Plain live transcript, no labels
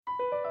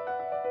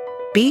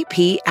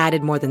BP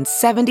added more than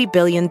 $70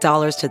 billion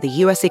to the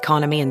U.S.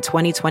 economy in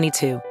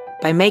 2022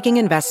 by making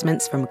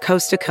investments from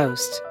coast to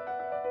coast.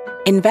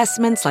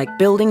 Investments like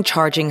building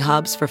charging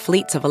hubs for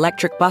fleets of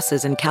electric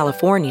buses in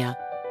California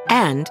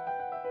and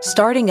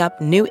starting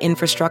up new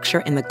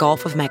infrastructure in the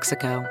Gulf of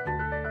Mexico.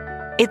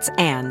 It's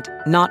and,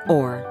 not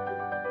or.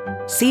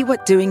 See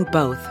what doing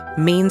both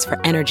means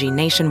for energy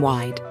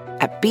nationwide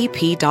at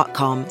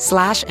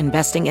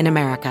bp.com/investing in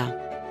America.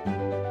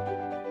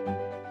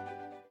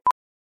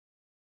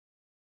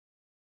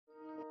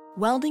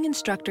 Welding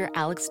instructor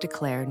Alex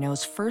DeClaire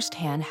knows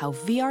firsthand how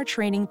VR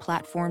training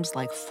platforms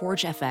like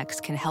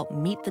ForgeFX can help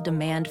meet the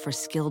demand for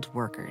skilled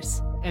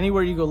workers.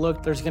 Anywhere you go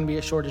look, there's going to be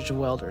a shortage of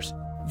welders.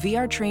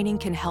 VR training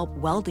can help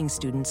welding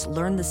students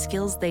learn the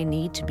skills they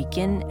need to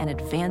begin and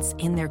advance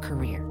in their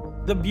career.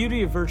 The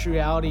beauty of virtual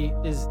reality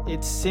is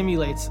it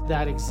simulates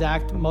that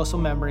exact muscle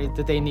memory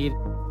that they need.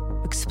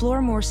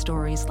 Explore more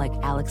stories like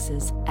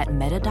Alex's at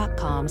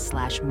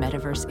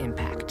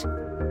meta.com/metaverseimpact.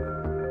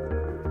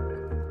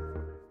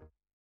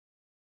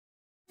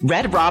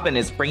 Red Robin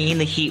is bringing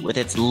the heat with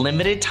its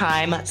limited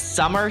time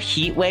summer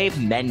heat wave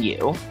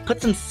menu.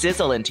 Put some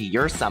sizzle into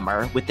your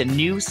summer with the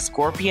new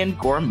Scorpion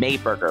Gourmet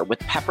Burger with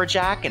pepper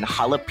jack and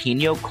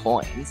jalapeno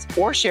coins.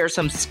 Or share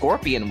some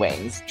scorpion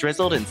wings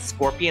drizzled in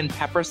scorpion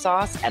pepper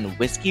sauce and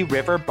Whiskey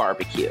River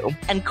barbecue.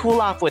 And cool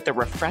off with a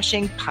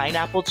refreshing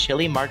pineapple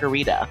chili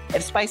margarita.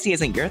 If spicy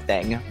isn't your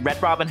thing, Red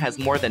Robin has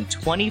more than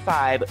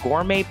 25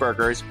 gourmet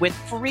burgers with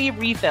free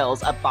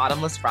refills of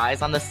bottomless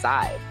fries on the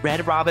side.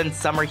 Red Robin's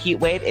summer heat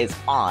wave is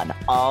on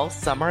all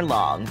summer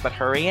long, but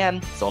hurry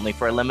in, it's only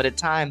for a limited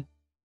time.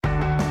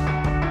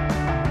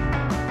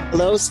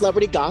 Hello,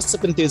 celebrity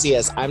gossip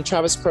enthusiasts. I'm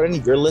Travis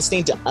Cronin. You're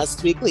listening to Us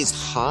Weekly's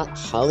Hot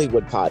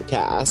Hollywood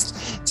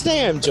podcast.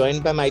 Today, I'm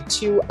joined by my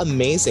two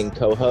amazing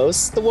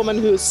co-hosts, the woman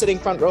who's sitting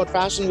front row at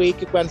Fashion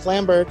Week, Gwen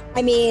Flamberg.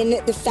 I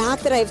mean, the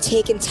fact that I've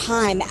taken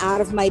time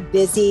out of my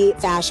busy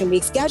Fashion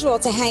Week schedule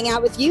to hang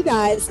out with you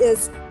guys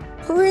is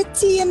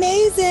pretty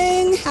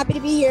amazing. Happy to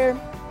be here.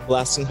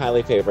 Blessed and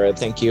highly favored.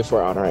 Thank you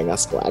for honoring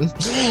us, Gwen.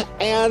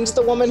 And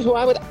the woman who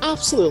I would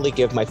absolutely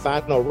give my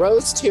final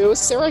rose to,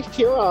 Sarah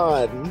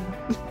Huron.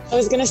 I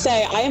was going to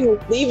say, I am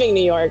leaving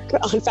New York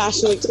on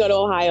Fashion Week to go to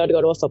Ohio to go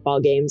to a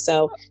football game.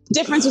 So the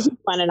difference between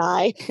Gwen and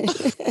I.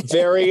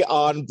 Very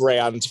on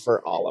brand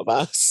for all of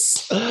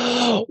us.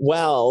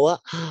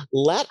 Well,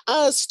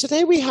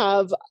 today we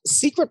have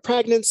secret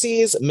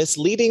pregnancies,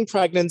 misleading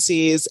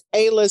pregnancies,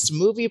 A-list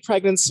movie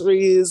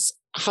pregnancies,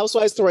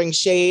 housewives throwing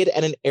shade,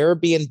 and an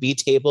Airbnb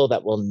table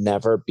that will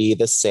never be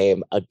the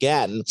same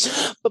again.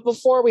 But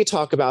before we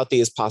talk about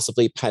these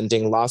possibly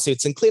pending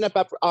lawsuits and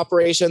cleanup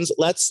operations,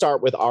 let's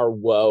start with our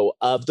woe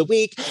of the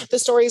week. The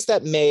stories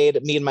that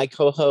made me and my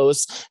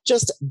co-hosts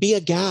just be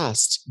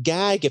aghast,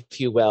 gag, if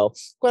you will.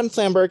 Gwen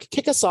Flamberg,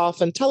 kick us off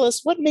and tell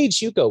us what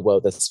made you go whoa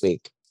this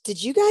week.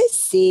 Did you guys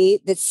see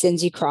that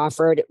Cindy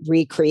Crawford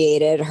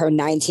recreated her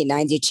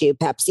 1992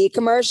 Pepsi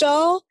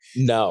commercial?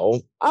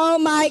 No. Oh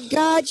my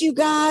God, you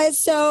guys.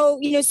 So,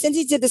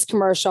 Cindy did this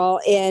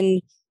commercial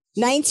in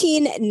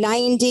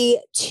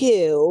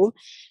 1992.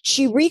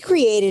 She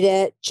recreated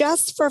it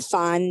just for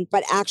fun,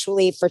 but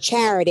actually for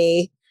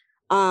charity.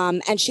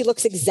 And she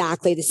looks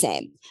exactly the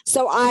same.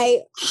 So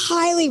I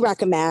highly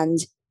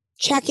recommend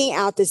checking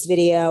out this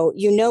video.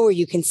 You know where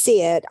you can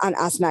see it on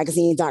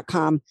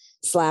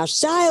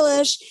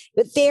usmagazine.com/stylish.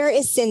 But there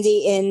is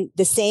Cindy in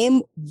the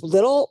same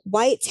little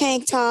white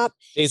tank top,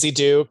 Daisy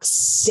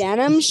Dukes,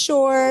 denim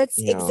shorts,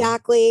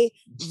 exactly.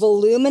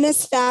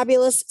 Voluminous,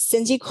 fabulous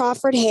Cindy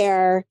Crawford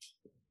hair.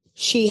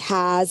 She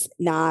has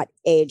not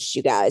aged,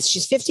 you guys.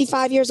 She's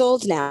 55 years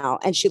old now,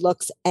 and she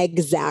looks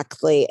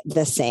exactly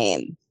the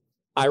same.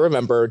 I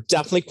remember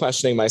definitely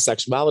questioning my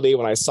sexuality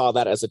when I saw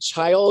that as a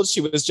child.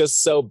 She was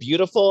just so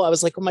beautiful. I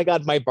was like, oh my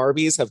God, my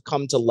Barbies have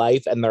come to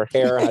life and their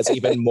hair has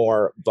even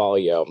more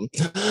volume.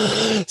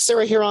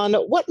 Sarah Huron,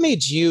 what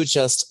made you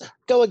just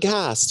go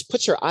aghast,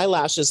 put your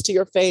eyelashes to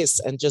your face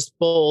and just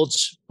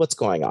bulge? What's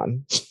going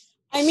on?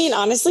 I mean,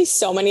 honestly,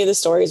 so many of the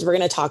stories we're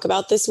going to talk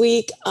about this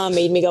week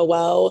made me go,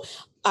 whoa.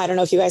 I don't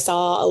know if you guys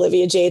saw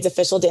Olivia Jade's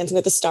official Dancing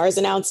with the Stars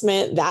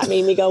announcement. That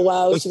made me go,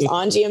 whoa. She was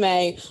on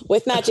GMA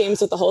with Matt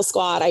James with the whole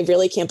squad. I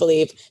really can't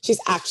believe she's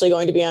actually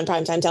going to be on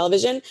primetime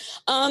television.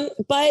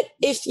 But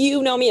if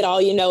you know me at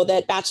all, you know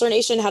that Bachelor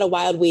Nation had a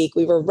wild week.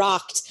 We were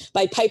rocked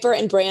by Piper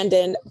and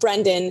Brendan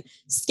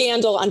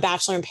scandal on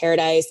Bachelor in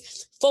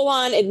Paradise, full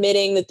on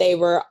admitting that they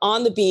were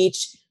on the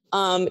beach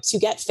to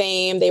get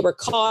fame. They were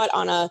caught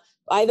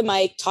by the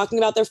mic talking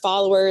about their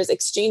followers,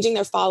 exchanging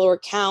their follower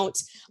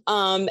count.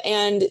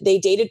 And they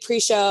dated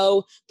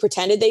pre-show,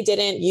 pretended they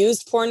didn't,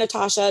 used poor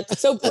Natasha.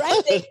 So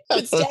Brendan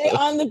could stay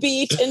on the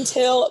beach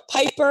until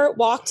Piper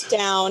walked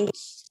down,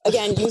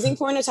 again, using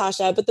poor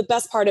Natasha. But the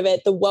best part of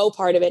it, the woe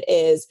part of it,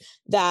 is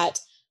that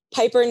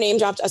Piper name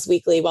dropped Us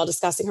Weekly while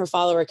discussing her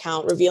follower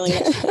count, revealing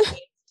that she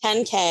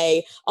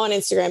 10K on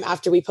Instagram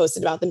after we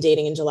posted about them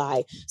dating in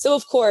July. So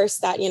of course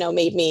that,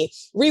 made me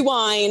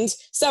rewind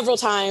several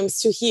times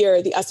to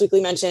hear the Us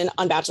Weekly mention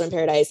on Bachelor in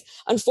Paradise.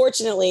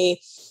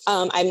 Unfortunately,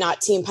 I'm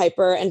not Team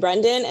Piper and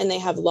Brendan, and they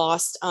have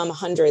lost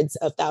hundreds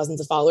of thousands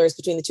of followers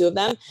between the two of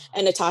them.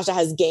 And Natasha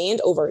has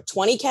gained over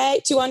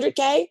 20K,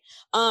 200K.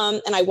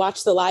 And I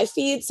watched the live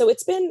feed. So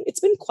it's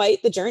been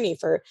quite the journey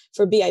for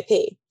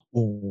BIP.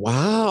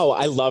 Wow.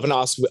 I love an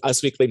Us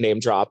Weekly name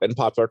drop in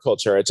popular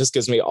culture. It just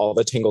gives me all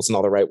the tingles in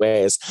all the right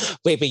ways.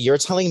 Wait, but you're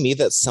telling me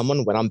that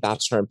someone went on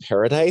Bachelor in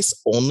Paradise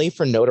only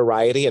for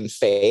notoriety and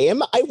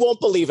fame? I won't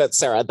believe it,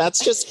 Sarah.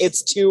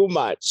 It's too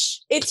much.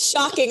 It's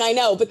shocking, I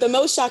know. But the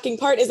most shocking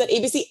part is that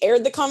ABC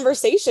aired the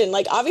conversation.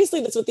 Like, obviously,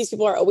 that's what these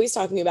people are always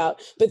talking about.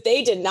 But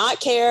they did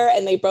not care,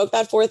 and they broke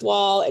that fourth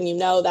wall. And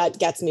that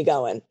gets me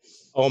going.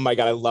 Oh my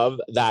God, I love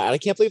that. And I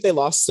can't believe they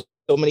lost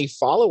so many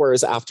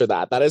followers after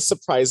that. That is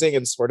surprising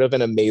and sort of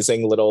an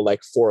amazing little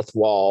fourth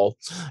wall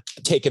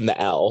taking the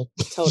L.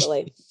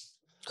 Totally.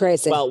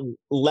 Crazy. Well,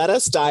 let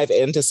us dive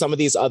into some of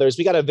these others.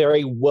 We got a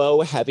very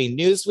woe heavy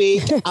news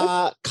week.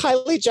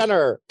 Kylie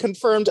Jenner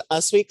confirmed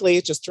Us Weekly,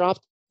 just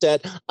dropped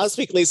it. Us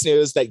Weekly's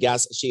news that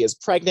yes, she is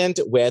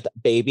pregnant with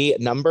baby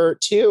number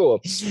 2.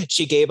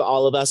 She gave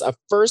all of us a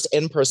first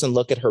in-person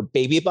look at her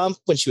baby bump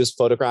when she was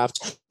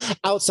photographed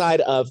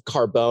outside of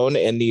Carbone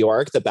in New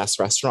York, the best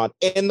restaurant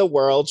in the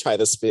world. Try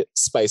the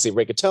spicy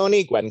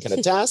rigatoni. Gwen can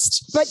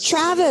attest. But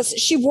Travis,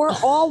 she wore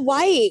all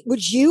white.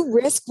 Would you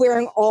risk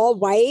wearing all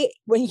white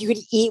when you're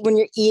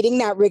eating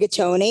that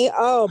rigatoni?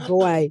 Oh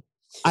boy.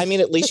 I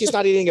mean, at least she's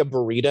not eating a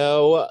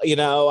burrito.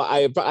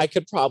 I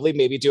could probably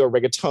maybe do a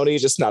rigatoni,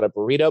 just not a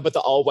burrito, but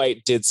the all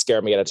white did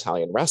scare me at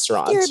Italian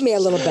restaurants. Scared me a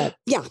little bit.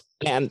 Yeah.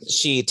 And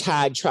she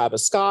tagged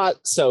Travis Scott,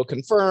 so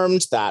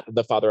confirmed that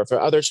the father of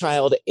her other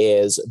child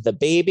is the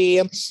baby.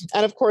 And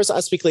of course,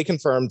 Us Weekly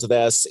confirmed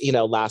this,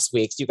 last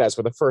week. You guys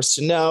were the first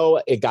to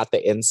know. It got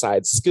the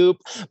inside scoop,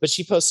 but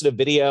she posted a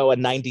video, a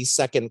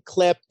 90-second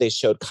clip. They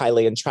showed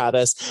Kylie and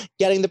Travis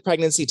getting the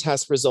pregnancy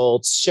test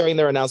results, sharing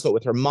their announcement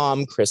with her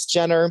mom, Kris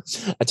Jenner,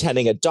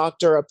 attending a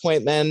doctor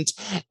appointment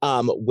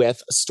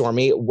with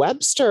Stormy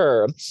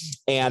Webster.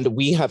 And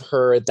we have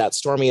heard that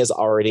Stormy is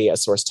already, a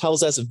source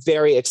tells us,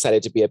 very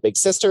excited to be a big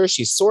sister.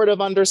 She sort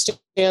of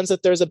understands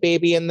that there's a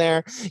baby in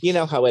there. You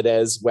know how it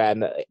is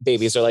when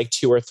babies are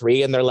 2 or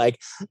 3 and they're like,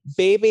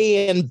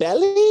 baby in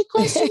belly,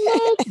 question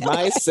mark,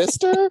 my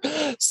sister.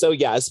 So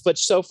yes, but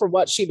so from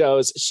what she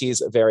knows,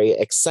 she's very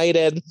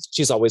excited.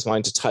 She's always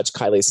wanting to touch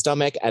Kylie's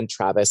stomach, and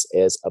Travis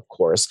is, of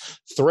course,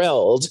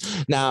 thrilled.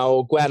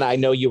 Now, Gwen, I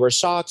know you were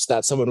shocked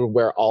that someone would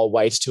wear all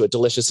white to a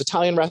delicious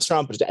Italian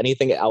restaurant, but did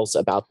anything else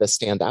about this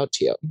stand out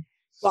to you?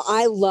 Well,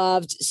 I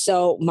loved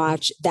so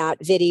much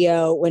that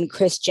video when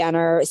Kris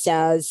Jenner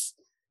says,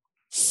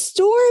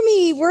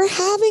 Stormy, we're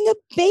having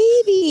a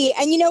baby.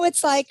 And,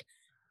 it's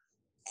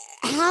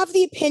have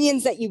the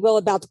opinions that you will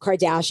about the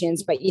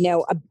Kardashians, but,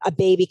 a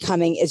baby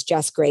coming is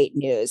just great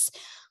news.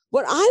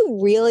 What I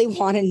really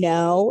want to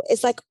know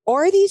is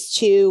are these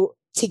two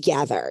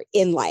together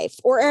in life,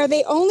 or are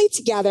they only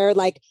together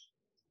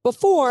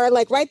before,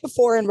 right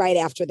before and right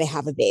after they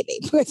have a baby?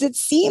 Because it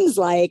seems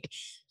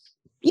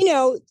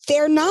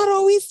they're not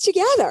always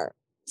together.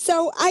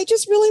 So I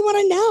just really want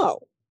to know.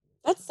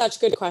 That's such a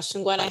good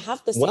question, Gwen. I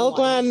have the same Well,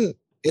 one.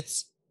 Gwen,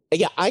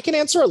 I can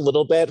answer a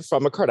little bit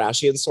from a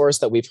Kardashian source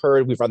that we've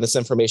heard. We've run this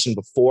information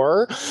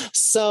before.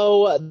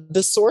 So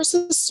the source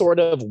is sort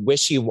of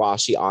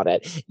wishy-washy on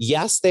it.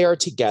 Yes, they are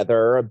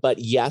together, but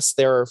yes,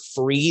 they're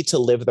free to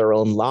live their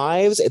own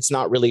lives. It's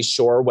not really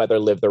sure whether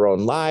live their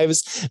own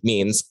lives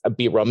means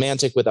be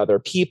romantic with other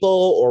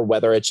people, or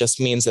whether it just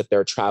means that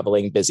they're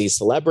traveling busy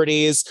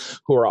celebrities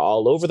who are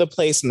all over the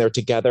place and they're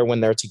together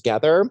when they're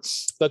together.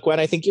 But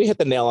Gwen, I think you hit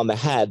the nail on the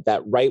head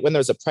that right when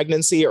there's a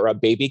pregnancy or a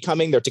baby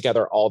coming, they're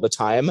together all the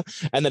time.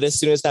 And then as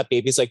soon as that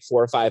baby's 4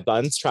 or 5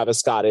 months, Travis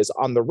Scott is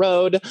on the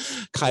road.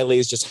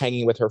 Kylie's just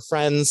hanging with her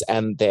friends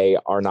and they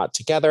are not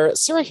together.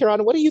 Sarah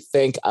Huron, what do you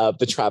think of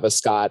the Travis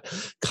Scott,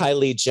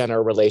 Kylie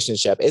Jenner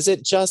relationship? Is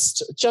it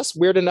just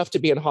weird enough to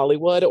be in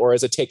Hollywood, or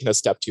is it taking a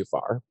step too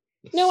far?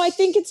 No, I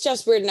think it's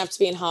just weird enough to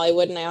be in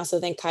Hollywood. And I also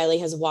think Kylie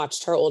has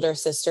watched her older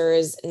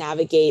sisters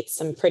navigate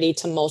some pretty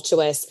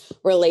tumultuous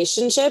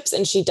relationships.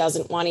 And she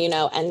doesn't want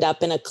to, end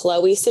up in a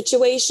Khloe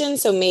situation.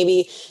 So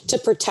maybe to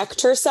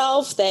protect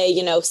herself, they,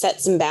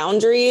 set some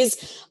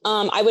boundaries.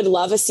 I would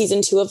love a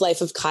season 2 of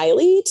Life of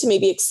Kylie to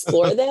maybe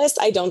explore this.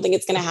 I don't think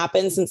it's going to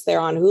happen since they're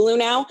on Hulu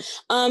now.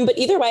 But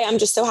either way, I'm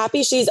just so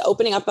happy she's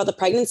opening up about the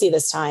pregnancy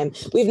this time.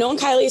 We've known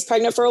Kylie is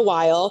pregnant for a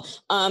while,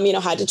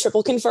 had to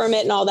triple confirm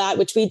it and all that,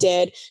 which we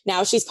did.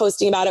 Now she's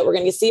posting about it. We're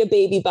going to see a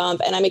baby bump.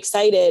 And I'm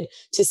excited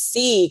to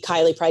see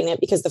Kylie pregnant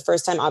because the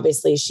first time,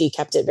 obviously, she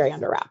kept it very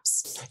under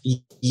wraps.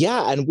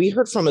 Yeah. And we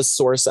heard from a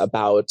source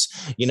about,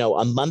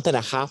 a month and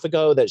a half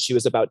ago that she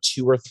was about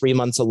 2 or 3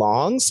 months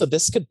along. So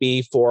this could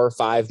be 4 or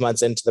 5, 5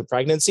 months into the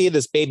pregnancy.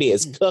 This baby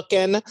is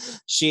cooking.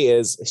 She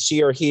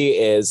or he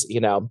is,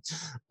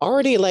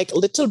 already like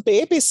little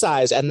baby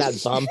size. And that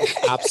bump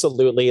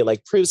absolutely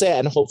like proves it.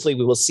 And hopefully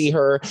we will see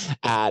her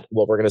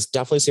we're going to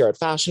definitely see her at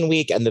Fashion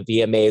Week and the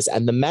VMAs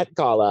and the Met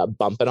Gala,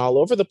 bumping all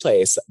over the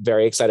place.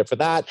 Very excited for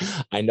that.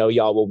 I know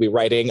y'all will be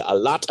writing a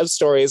lot of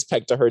stories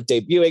pegged to her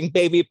debuting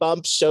baby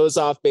bump, shows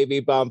off baby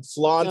bump,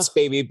 flaunts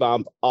baby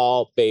bump,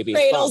 all baby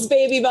Cradles bump.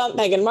 Baby bump,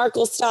 Meghan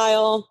Markle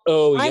style.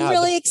 Oh, yeah. I'm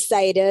really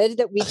excited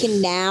that we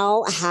can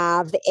now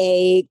have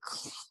a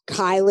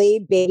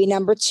Kylie baby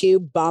number 2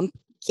 bump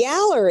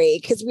gallery,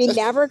 because we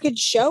never could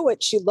show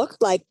what she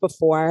looked like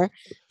before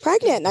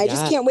pregnant. And I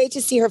just can't wait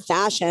to see her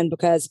fashion,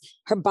 because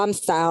her bump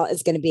style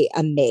is going to be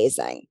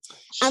amazing.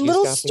 And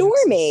little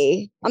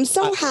Stormy, I'm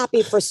so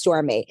happy for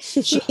Stormy.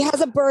 She has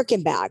a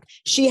Birkin bag.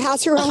 She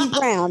has her own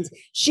brand.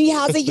 She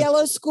has a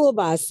yellow school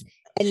bus.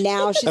 And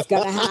now she's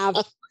going to have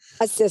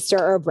a sister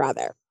or a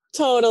brother.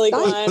 Totally,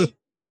 Gwen.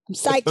 I'm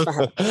psyched for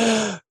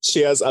her.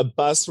 She has a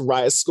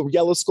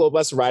yellow school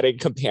bus riding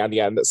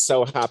companion.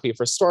 So happy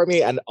for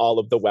Stormy and all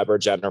of the Weber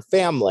Jenner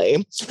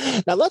family.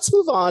 Now let's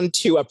move on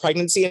to a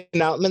pregnancy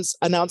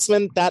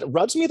announcement that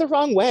rubs me the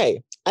wrong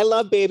way. I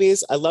love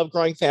babies. I love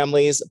growing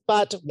families.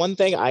 But one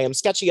thing I am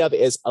sketchy of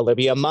is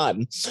Olivia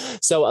Munn.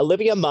 So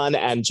Olivia Munn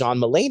and John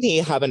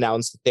Mulaney have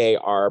announced that they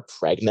are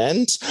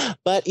pregnant.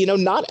 But,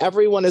 not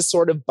everyone is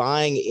sort of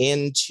buying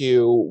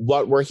into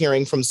what we're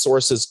hearing from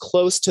sources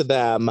close to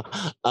them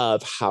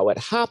of how it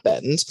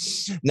happened.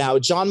 Now,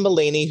 John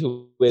Mulaney,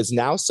 who is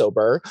now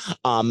sober,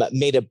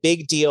 made a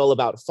big deal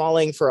about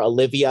falling for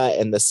Olivia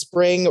in the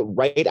spring,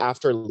 right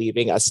after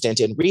leaving a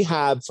stint in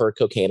rehab for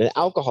cocaine and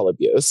alcohol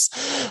abuse.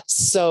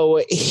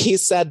 So he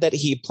said that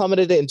he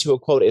plummeted into a,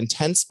 quote,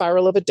 intense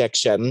spiral of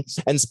addiction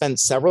and spent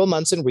several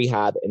months in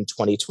rehab in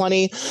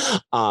 2020.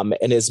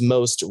 In his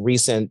most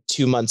recent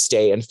 2-month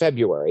stay in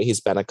February,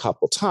 he's been a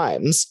couple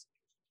times.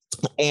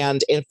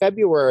 And in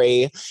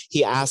February,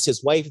 he asked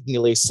his wife of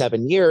nearly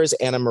 7 years,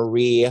 Anna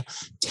Marie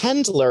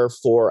Tendler,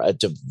 for a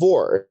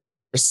divorce.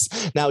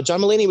 Now, John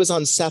Mulaney was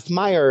on Seth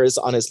Meyers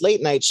on his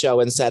late night show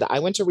and said, I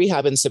went to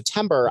rehab in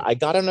September. I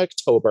got in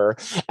October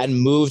and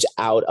moved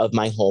out of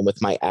my home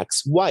with my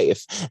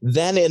ex-wife.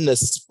 Then in the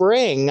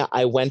spring,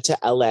 I went to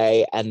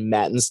LA and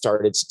met and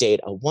started to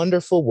date a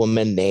wonderful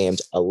woman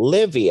named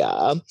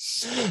Olivia.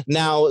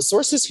 Now,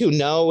 sources who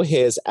know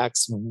his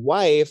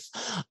ex-wife,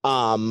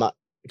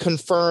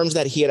 confirmed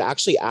that he had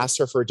actually asked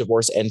her for a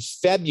divorce in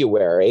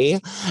February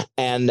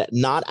and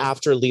not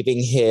after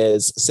leaving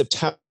his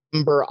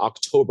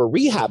October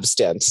rehab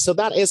stint. So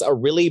that is a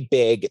really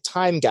big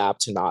time gap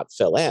to not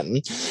fill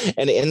in.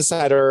 An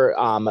insider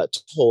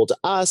told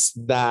us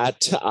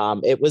that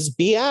it was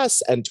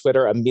BS, and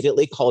Twitter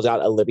immediately called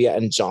out Olivia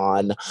and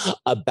John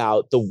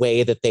about the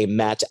way that they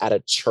met at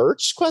a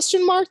church, ?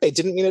 They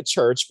didn't mean a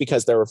church,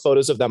 because there were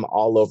photos of them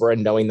all over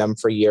and knowing them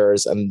for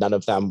years, and none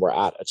of them were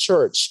at a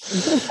church.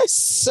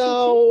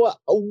 So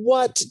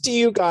what do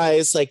you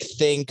guys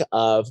think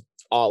of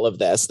all of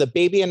this? The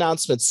baby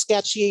announcement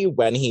sketchy.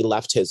 When he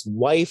left his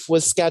wife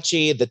was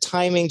sketchy. The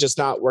timing just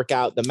not work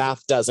out. The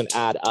math doesn't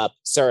add up.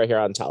 Sarah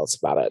Huron, tell us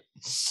about it.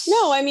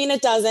 No, I mean,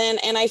 it doesn't.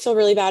 And I feel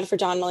really bad for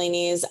John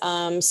Mulaney's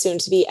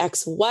soon-to-be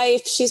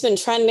ex-wife. She's been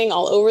trending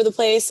all over the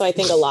place. So I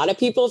think a lot of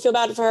people feel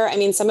bad for her. I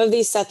mean, some of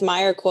these Seth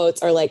Meyer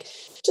quotes are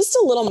just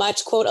a little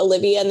much. Quote,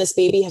 Olivia and this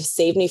baby have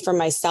saved me from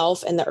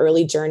myself and the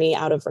early journey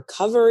out of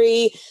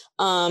recovery.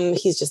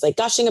 He's just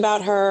gushing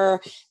about her.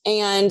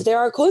 And there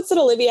are quotes that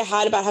Olivia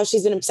had about how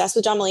she's been obsessed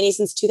with John Mulaney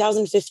since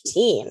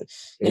 2015.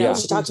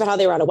 She talked about how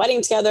they were at a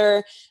wedding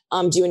together.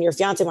 Do you and your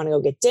fiance want to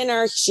go get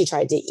dinner? She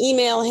tried to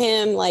email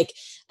him.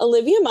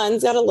 Olivia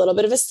Munn's got a little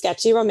bit of a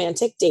sketchy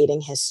romantic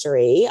dating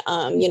history.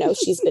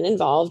 She's been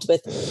involved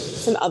with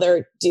some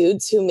other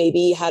dudes who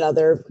maybe had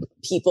other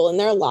people in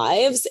their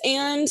lives.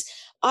 And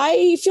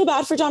I feel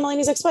bad for John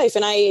Mulaney's ex-wife.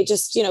 And I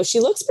just, she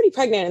looks pretty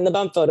pregnant in the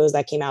bump photos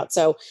that came out.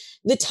 So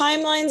the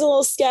timeline's a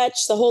little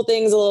sketch. The whole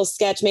thing's a little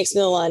sketch, makes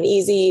me a little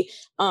uneasy.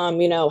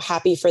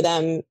 Happy for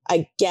them,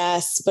 I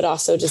guess, but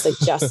also just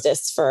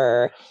justice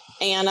for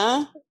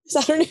Anna. Is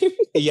that her name?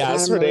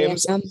 Yes, her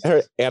name's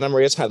Anna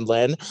Maria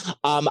Tendlin.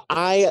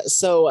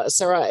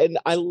 Sarah, and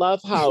I love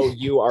how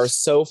you are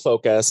so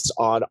focused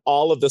on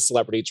all of the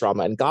celebrity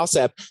drama and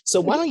gossip. So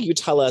why don't you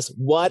tell us,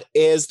 what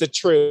is the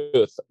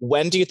truth?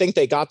 When do you think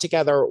they got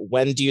together?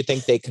 When do you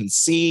think they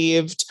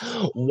conceived?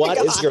 What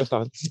is your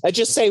thought? I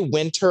just say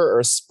winter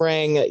or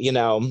spring.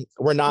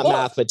 We're not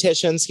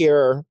mathematicians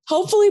here.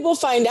 Hopefully we'll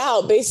find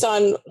out based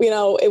on,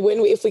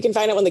 if we can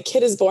find out when the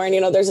kid is born.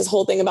 There's this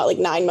whole thing about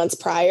 9 months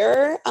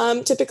prior,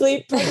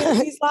 typically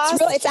pregnancies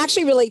last. It's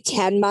actually really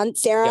 10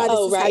 months, Sarah. Yeah. This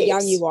is right. How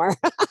young you are.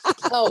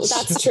 Oh,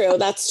 that's true.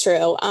 That's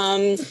true.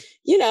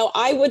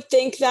 I would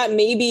think that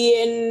maybe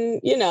in,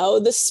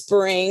 the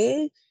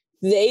spring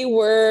they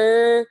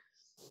were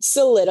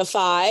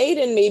solidified,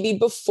 and maybe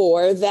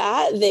before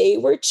that they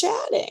were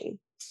chatting.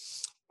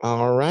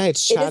 All right.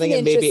 Chatting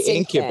and maybe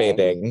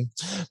incubating.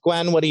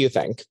 Gwen, what do you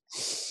think?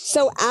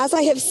 So as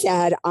I have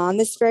said on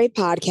this very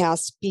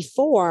podcast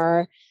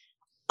before,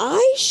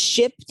 I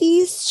ship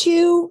these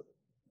two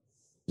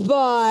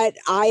But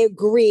I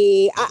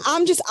agree.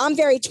 I'm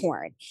very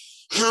torn.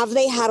 Have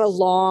they had a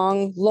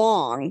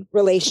long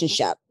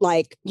relationship?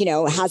 Like,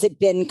 has it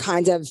been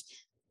kind of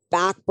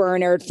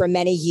backburnered for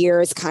many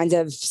years, kind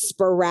of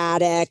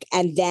sporadic?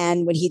 And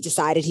then when he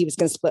decided he was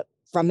going to split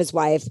from his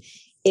wife,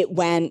 it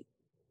went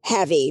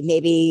heavy.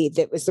 Maybe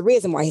that was the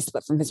reason why he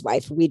split from his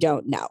wife. We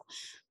don't know.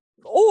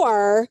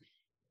 Or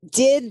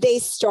did they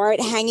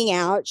start hanging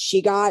out?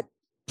 She got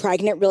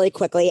pregnant really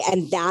quickly,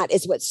 and that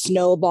is what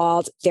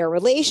snowballed their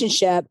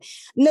relationship.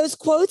 And those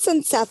quotes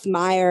on Seth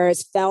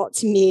Meyers felt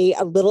to me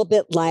a little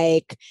bit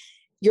like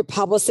your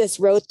publicist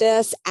wrote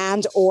this,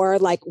 and or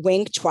like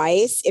wink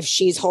twice if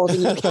she's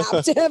holding you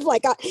captive. There's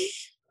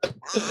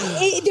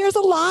a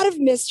lot of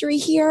mystery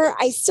here.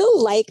 I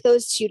still like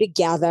those two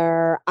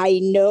together. I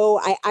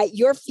know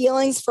your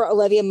feelings for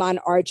Olivia Munn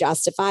are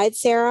justified,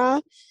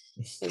 Sarah.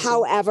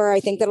 However, I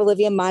think that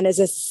Olivia Munn is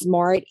a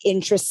smart,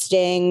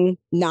 interesting,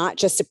 not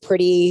just a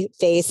pretty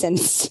face and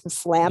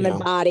slamming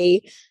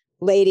body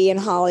lady in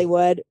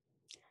Hollywood.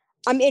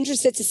 I'm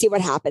interested to see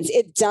what happens.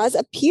 It does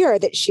appear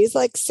that she's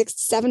like 6 to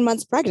 7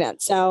 months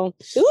pregnant. So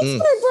she looks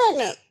pretty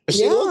pregnant.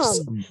 She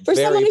looks for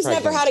someone who's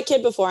pregnant. never had a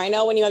kid before. I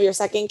know when you have your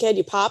second kid,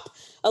 you pop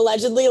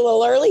allegedly a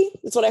little early.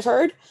 That's what I've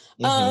heard.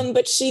 But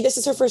this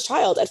is her first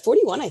child at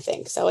 41, I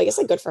think. So I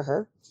guess good for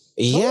her.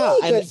 Yeah.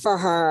 Totally good for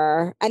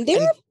her. And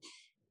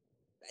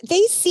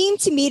they seem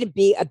to me to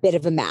be a bit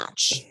of a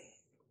match.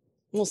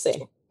 We'll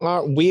see.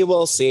 We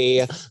will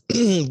see.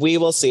 We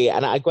will see.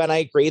 And Gwen, I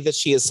agree that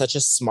she is such a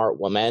smart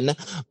woman,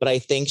 but I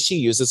think she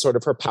uses sort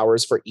of her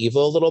powers for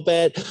evil a little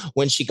bit.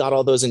 When she got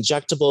all those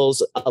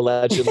injectables,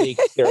 allegedly,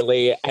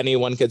 clearly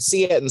anyone could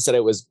see it and said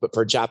it was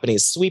for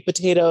Japanese sweet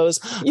potatoes.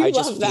 I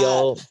just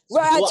feel that.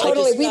 Well,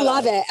 totally. We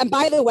love it. And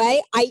by the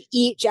way, I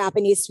eat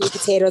Japanese sweet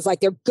potatoes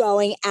like they're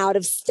going out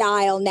of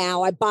style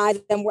now. I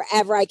buy them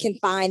wherever I can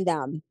find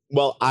them.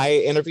 Well,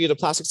 I interviewed a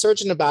plastic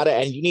surgeon about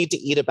it, and you need to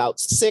eat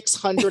about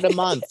 600 a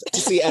month to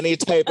see any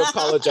type of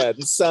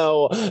collagen.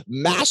 So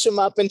mash them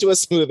up into a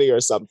smoothie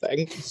or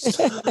something.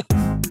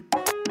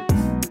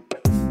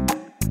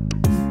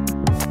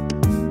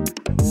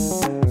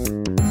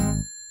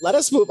 Let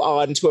us move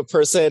on to a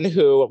person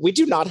who we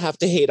do not have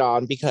to hate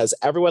on because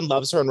everyone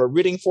loves her and we're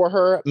rooting for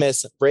her,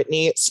 Miss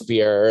Britney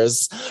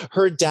Spears.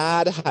 Her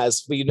dad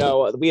has, we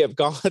have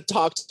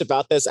talked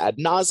about this ad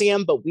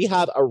nauseum, but we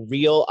have a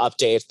real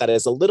update that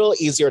is a little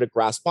easier to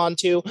grasp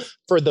onto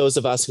for those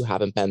of us who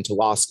haven't been to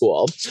law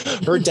school.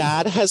 Her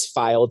dad has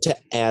filed to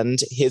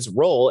end his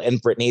role in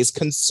Britney's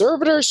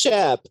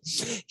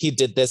conservatorship. He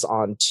did this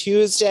on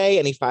Tuesday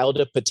and he filed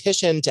a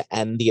petition to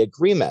end the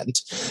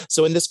agreement.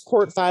 So in this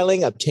court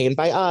filing obtained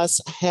by us,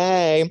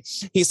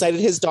 he cited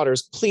his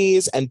daughter's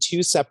pleas and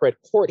 2 separate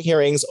court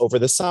hearings over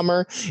the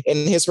summer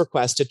in his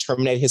request to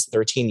terminate his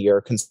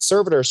 13-year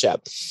conservatorship.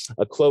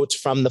 A quote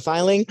from the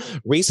filing: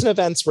 "Recent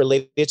events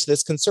related to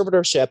this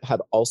conservatorship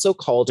have also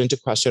called into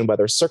question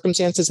whether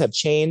circumstances have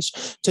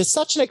changed to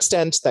such an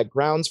extent that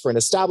grounds for an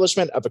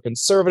establishment of a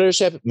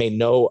conservatorship may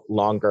no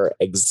longer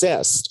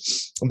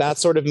exist." That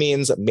sort of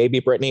means maybe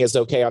Britney is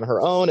okay on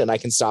her own and I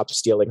can stop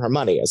stealing her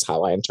money, is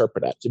how I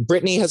interpret it.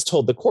 Britney has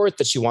told the court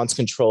that she wants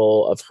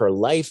control of her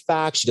life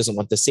back. She doesn't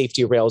want the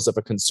safety rails of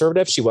a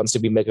conservative. She wants to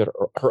be making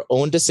her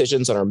own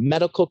decisions on her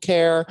medical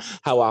care,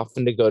 how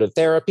often to go to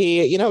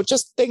therapy,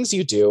 just things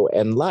you do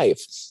in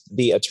life.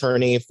 The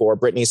attorney for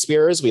Britney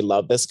Spears, we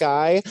love this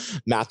guy,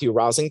 Matthew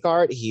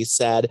Rosengart, he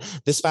said,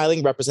 "This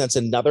filing represents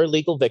another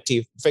legal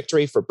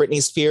victory for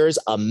Britney Spears,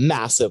 a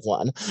massive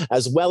one,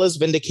 as well as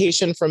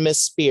vindication for Miss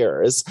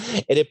Spears.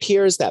 It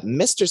appears that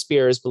Mr.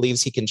 Spears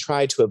believes he can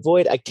try to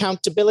avoid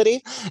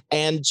accountability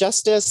and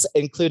justice,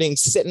 including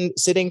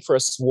sitting for a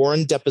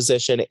sworn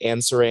deposition,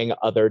 answering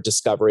other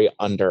discovery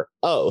under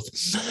oath."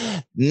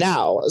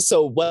 Now,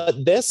 so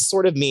what this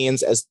sort of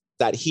means is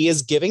that he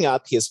is giving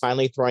up. He is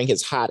finally throwing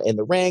his hat in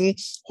the ring,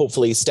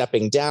 hopefully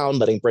stepping down,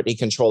 letting Britney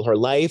control her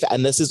life.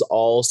 And this is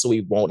all so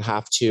he won't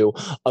have to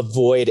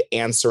avoid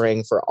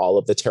answering for all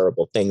of the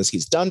terrible things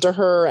he's done to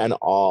her and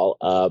all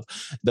of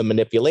the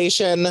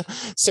manipulation.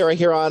 Sarah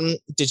Huron,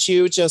 did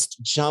you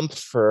just jump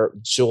for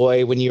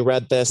joy when you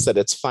read this, that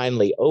it's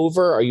finally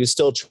over? Are you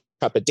still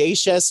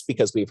trepidatious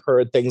because we've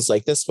heard things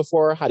like this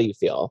before? How do you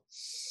feel?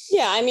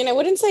 Yeah, I mean, I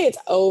wouldn't say it's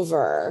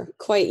over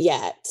quite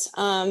yet,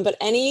 but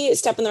any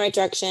step in the right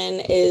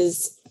direction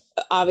is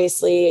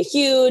obviously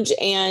huge.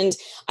 And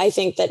I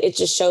think that it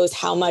just shows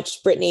how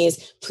much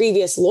Britney's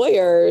previous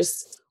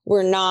lawyers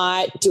were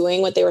not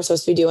doing what they were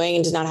supposed to be doing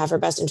and did not have her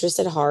best interest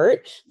at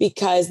heart,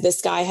 because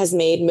this guy has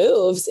made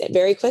moves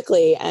very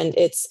quickly. And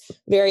it's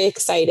very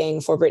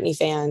exciting for Britney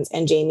fans.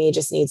 And Jamie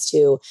just needs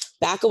to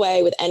back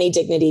away with any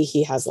dignity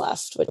he has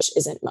left, which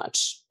isn't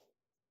much.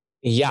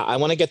 Yeah, I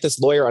want to get this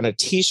lawyer on a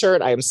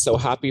t-shirt. I am so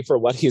happy for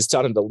what he's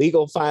done in the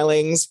legal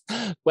filings.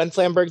 Gwen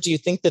Flamberg, do you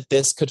think that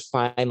this could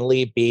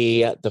finally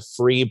be the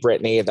free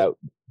Britney that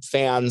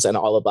fans and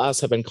all of us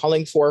have been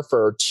calling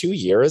for 2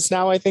 years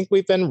now. I think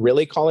we've been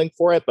really calling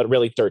for it, but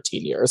really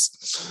 13 years.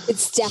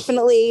 It's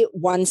definitely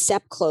one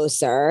step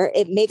closer.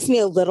 It makes me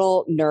a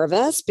little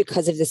nervous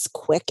because of this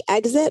quick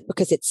exit,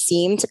 because it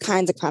seemed to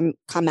kind of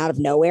come out of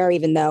nowhere,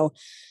 even though,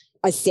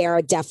 as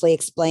Sarah definitely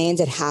explains,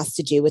 it has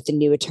to do with the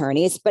new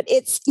attorneys. But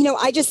it's,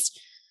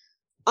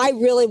 I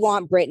really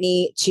want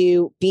Britney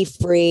to be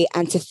free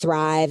and to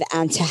thrive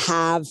and to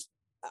have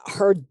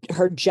her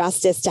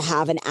justice, to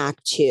have an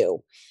act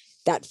 2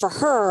 that for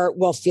her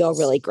will feel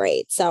really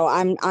great. So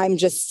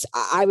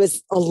I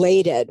was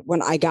elated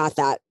when I got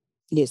that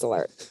news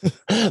alert.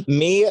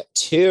 Me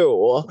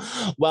too.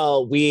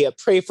 Well, we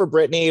pray for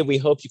Britney. We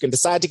hope you can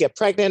decide to get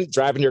pregnant,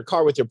 drive in your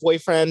car with your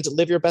boyfriend,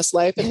 live your best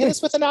life, and hit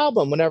us with an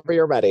album whenever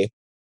you're ready.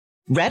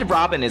 Red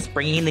Robin is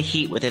bringing the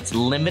heat with its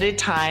limited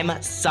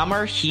time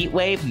summer heat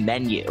wave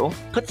menu.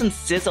 Put some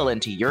sizzle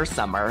into your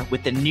summer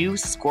with the new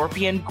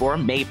Scorpion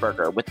Gourmet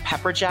Burger with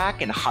pepper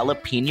jack and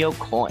jalapeno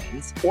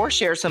coins. Or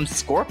share some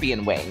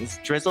scorpion wings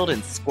drizzled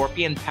in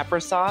scorpion pepper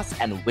sauce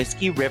and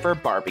Whiskey River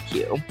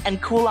barbecue. And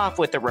cool off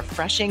with a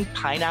refreshing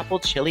pineapple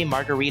chili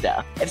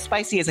margarita. If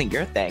spicy isn't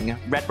your thing,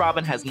 Red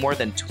Robin has more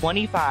than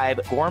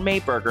 25 gourmet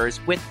burgers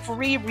with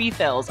free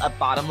refills of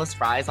bottomless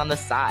fries on the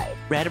side.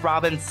 Red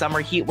Robin's summer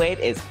heat wave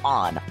is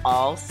on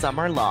all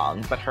summer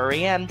long, but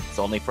hurry in, it's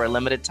only for a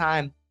limited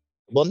time.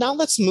 Well, now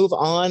let's move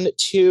on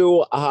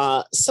to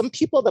some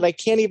people that I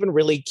can't even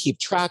really keep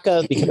track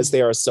of because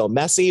they are so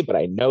messy, but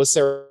I know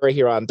Sarah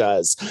Huron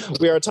does.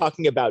 We are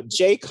talking about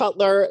Jay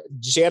Cutler,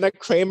 Jana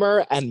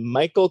Kramer, and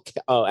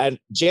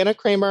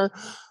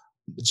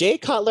Jay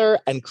Cutler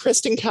and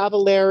Kristen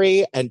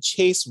Cavallari and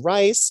Chase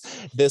Rice.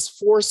 This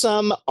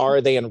foursome,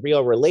 are they in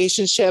real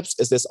relationships?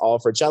 Is this all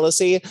for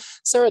jealousy?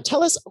 Sarah,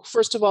 tell us,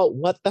 first of all,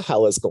 what the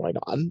hell is going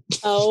on?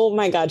 Oh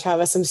my God,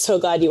 Travis, I'm so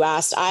glad you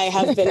asked. I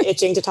have been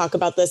itching to talk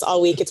about this all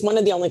week. It's one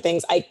of the only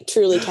things I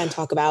truly can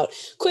talk about.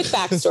 Quick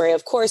backstory.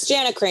 Of course,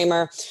 Jana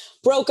Kramer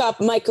broke up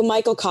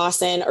Michael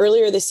Cosson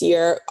earlier this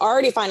year,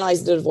 already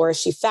finalized the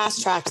divorce. She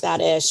fast-tracked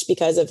that ish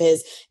because of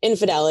his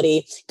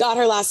infidelity, got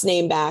her last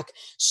name back.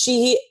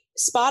 She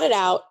spotted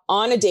out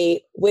on a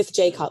date with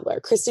Jay Cutler,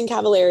 Kristen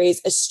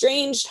Cavallari's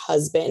estranged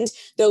husband.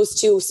 Those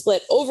two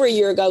split over a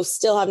year ago,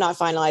 still have not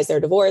finalized their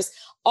divorce.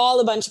 All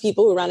a bunch of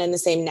people who run in the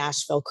same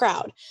Nashville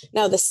crowd.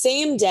 Now, the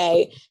same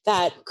day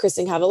that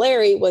Kristen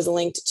Cavallari was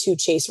linked to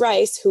Chase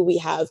Rice, who we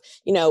have,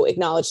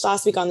 acknowledged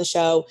last week on the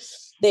show,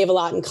 they have a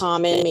lot in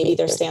common. Maybe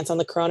their stance on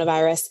the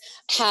coronavirus,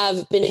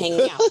 have been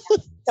hanging out.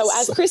 So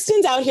as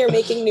Kristen's out here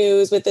making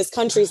news with this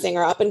country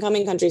singer, up and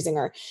coming country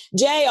singer,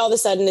 Jay all of a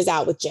sudden is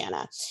out with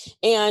Jana.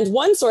 And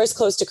one source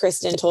close to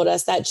Kristen told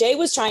us that Jay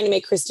was trying to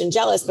make Kristen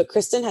jealous, but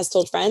Kristen has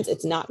told friends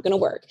it's not going to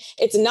work.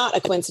 It's not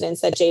a coincidence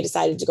that Jay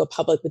decided to go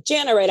public with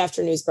Jana right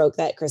after news broke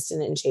that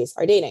Kristen and Chase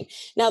are dating.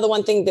 Now, the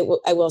one thing that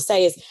I will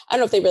say is, I don't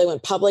know if they really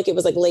went public. It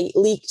was like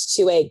leaked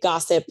to a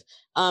gossip,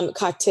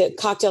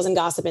 cocktails and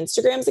gossip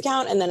Instagram's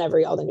account. And then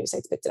all the news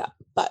sites picked it up.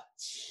 But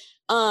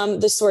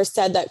the source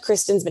said that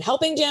Kristen's been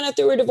helping Jana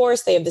through her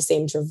divorce. They have the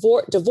same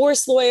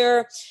divorce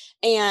lawyer.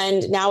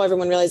 And now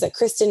everyone realized that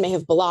Kristen may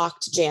have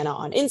blocked Jana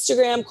on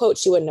Instagram. Quote,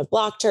 she wouldn't have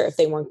blocked her if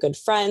they weren't good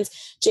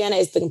friends. Jana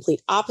is the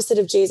complete opposite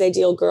of Jay's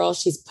ideal girl.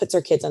 She puts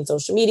her kids on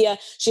social media.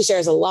 She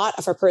shares a lot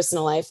of her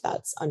personal life.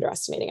 That's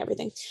underestimating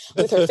everything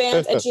with her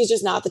fans. And she's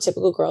just not the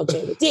typical girl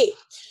Jay would date.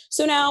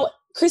 So now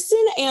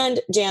Kristen and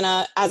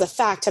Jana, as a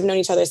fact, have known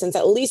each other since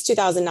at least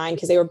 2009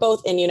 because they were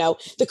both in,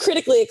 the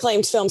critically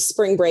acclaimed film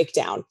Spring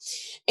Breakdown.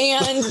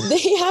 And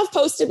they have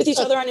posted with each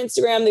other on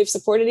Instagram. They've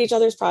supported each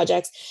other's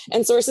projects.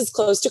 And sources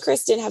close to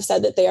Kristen have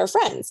said that they are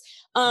friends.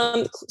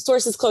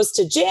 Sources close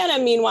to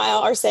Jana, meanwhile,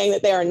 are saying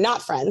that they are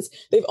not friends.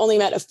 They've only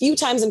met a few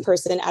times in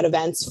person at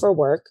events for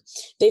work.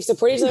 They've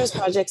supported each other's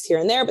projects here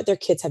and there, but their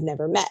kids have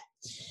never met.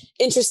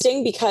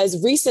 Interesting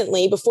because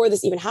recently, before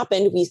this even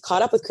happened, we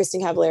caught up with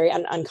Kristen Cavallari at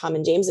an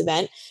Uncommon James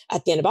event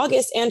at the end of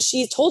August. And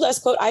she told us,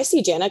 quote, I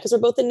see Jana because we're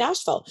both in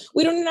Nashville.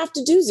 We don't even have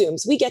to do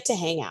Zooms. We get to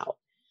hang out.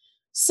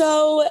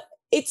 So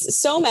it's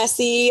so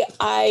messy.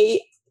 I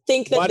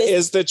think that what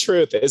is the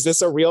truth? Is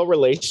this a real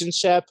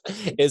relationship?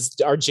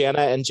 Are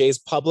Jana and Jay's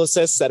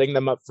publicist setting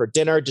them up for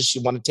dinner? Does she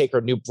want to take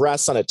her new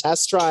breasts on a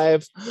test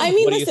drive? I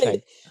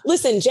mean,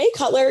 listen, Jay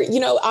Cutler,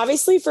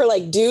 obviously for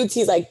like dudes,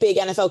 he's like big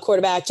NFL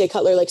quarterback, Jay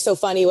Cutler, like so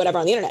funny, whatever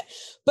on the internet.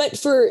 But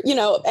for,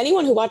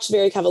 anyone who watched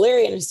Very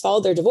Cavallari and has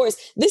followed their divorce,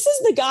 this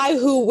is the guy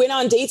who went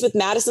on dates with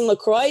Madison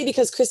LaCroix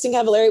because Kristen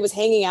Cavallari was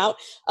hanging out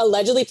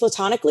allegedly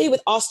platonically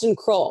with Austin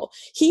Kroll.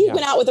 He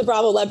went out with a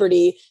Bravo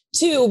celebrity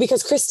too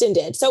because Kristen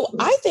did. So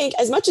I think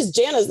as much as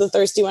Jana's the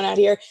thirsty one out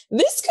here,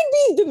 this could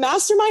be the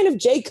mastermind of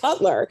Jay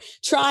Cutler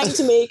trying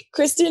to make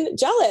Kristen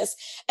jealous.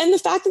 And the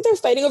fact that they're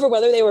fighting over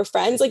whether they were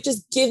friends, like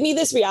just give me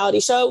this reality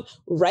show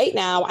right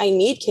now. I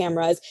need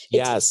cameras.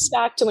 It takes me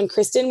back to when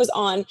Kristen was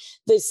on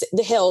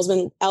the Hills,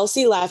 when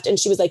Elsie left and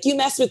she was like, you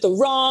messed with the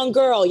wrong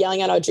girl,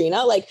 yelling at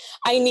Audrina. Like,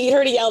 I need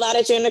her to yell that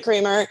at Jana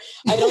Kramer.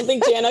 I don't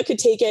think Jana could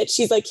take it.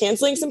 She's like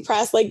canceling some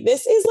press. Like,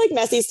 this is like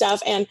messy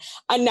stuff. And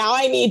now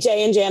I need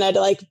Jay and Jana to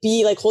like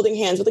be like holding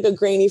hands with like a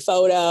grainy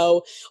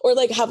photo, or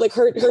like have like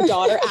her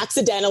daughter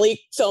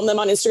accidentally film them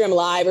on Instagram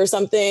Live or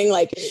something.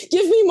 Like,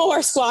 give me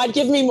more, squad,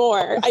 give me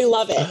more. I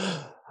love it.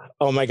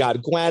 Oh my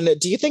God. Gwen,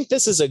 do you think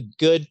this is a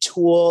good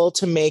tool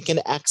to make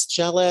an ex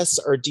jealous,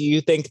 or do you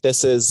think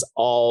this is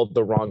all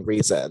the wrong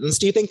reasons?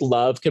 Do you think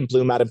love can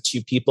bloom out of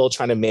two people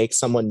trying to make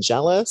someone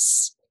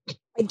jealous?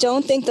 I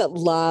don't think that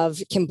love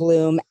can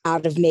bloom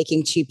out of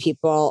making two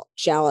people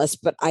jealous,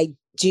 but I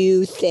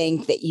do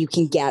think that you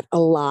can get a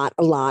lot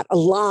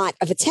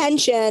of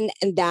attention.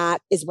 And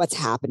that is what's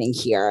happening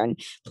here. And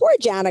poor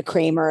Jana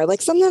Kramer,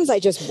 like sometimes I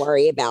just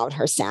worry about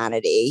her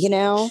sanity, you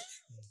know?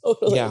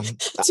 Totally. Yeah.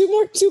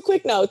 Two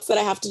quick notes that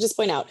I have to just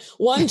point out.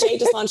 One, Jay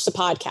just launched a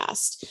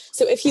podcast.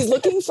 So if he's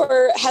looking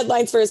for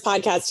headlines for his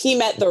podcast, he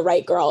met the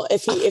right girl.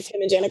 If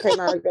him and Jana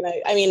Kramer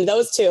are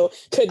those two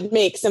could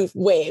make some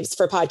waves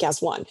for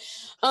podcast one,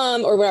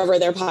 or wherever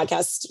their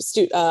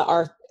podcasts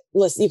are.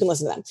 You can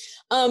listen to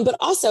them. But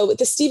also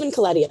the Stephen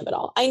Colletti of it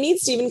all. I need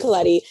Stephen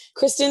Colletti,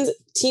 Kristen's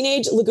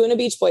teenage Laguna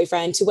Beach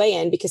boyfriend, to weigh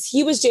in because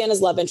he was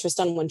Jana's love interest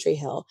on One Tree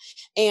Hill,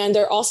 and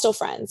they're all still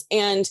friends.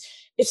 And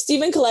if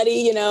Stephen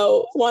Colletti,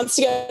 wants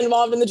to get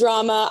involved in the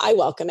drama, I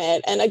welcome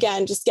it. And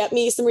again, just get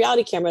me some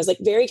reality cameras. Like,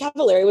 Very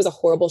Cavallari was a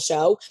horrible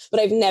show, but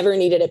I've never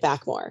needed it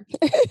back more.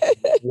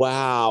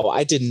 Wow.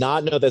 I did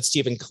not know that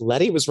Stephen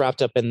Colletti was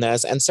wrapped up in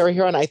this. And Sarah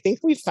Huron, I think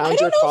we found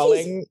your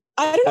calling.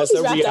 I don't know if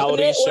he's wrapped up in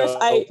it or if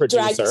I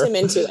dragged producer. him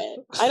into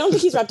it. I don't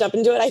think he's wrapped up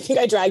into it. I think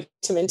I dragged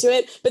him into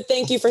it. But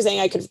thank you for saying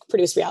I could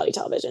produce reality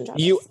television,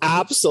 Travis. You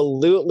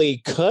absolutely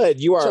could.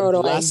 You are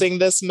Totally blessing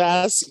this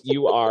mess.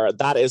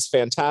 That is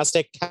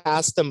fantastic.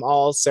 Cast them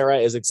all. Sarah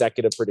is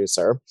executive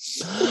producer.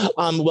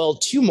 Well,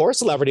 two more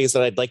celebrities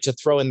that I'd like to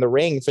throw in the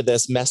ring for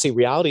this messy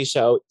reality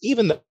show,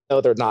 even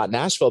though they're not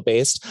Nashville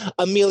based.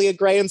 Amelia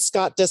Gray and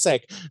Scott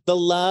Disick. The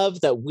love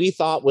that we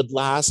thought would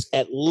last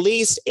at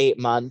least 8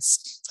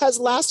 months has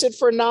lasted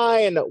for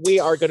 9. We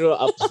are going to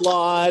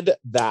applaud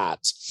that.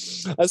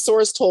 A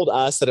source told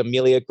us that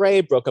Amelia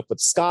Gray broke up with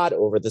Scott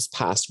over this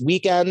past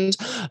weekend.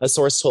 A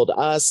source told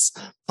us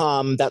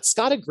that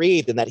Scott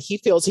agreed and that he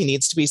feels he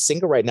needs to be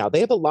single right now. They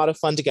have a lot of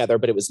fun together,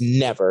 but it was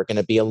never going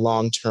to be a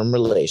long-term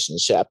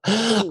relationship.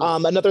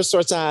 Another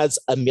source adds,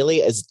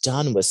 Amelia is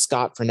done with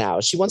Scott for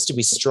now. She wants to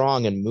be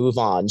strong and move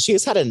on. She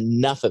has had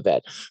enough of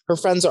it. Her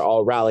friends are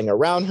all rallying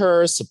around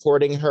her,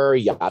 supporting her,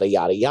 yada,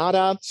 yada,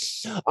 yada.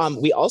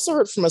 We also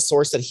heard from a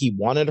source that he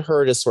wanted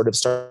her to sort of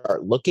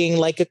start looking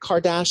like a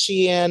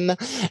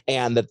Kardashian,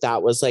 and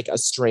that was like a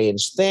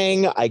strange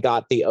thing. I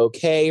got the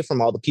okay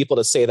from all the people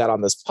to say that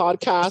on this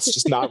podcast,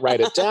 just not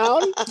write it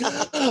down,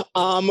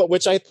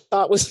 which I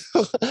thought was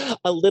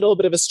a little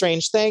bit of a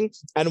strange thing.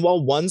 And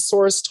while one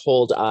source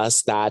told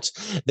us that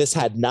this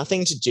had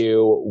nothing to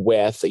do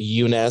with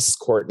Eunice,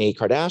 Kourtney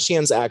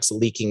Kardashian's ex,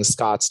 leaking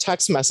Scott's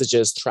text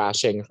messages,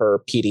 trashing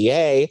her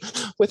PDA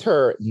with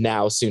her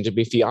now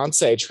soon-to-be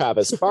fiance,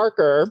 Travis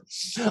Barker,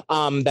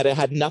 that it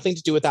had nothing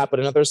to do with that. But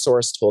another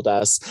source told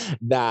us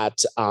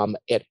that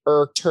it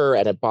irked her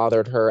and it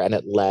bothered her and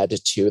it led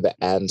to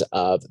the end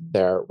of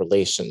their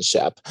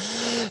relationship.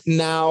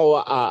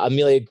 Now,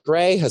 Amelia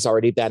Gray has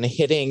already been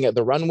hitting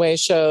the runway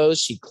shows.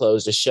 She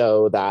closed a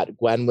show that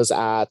Gwen was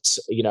at,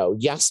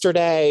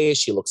 yesterday.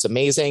 She looks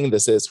amazing.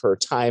 This is her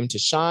time to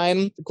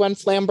shine. Gwen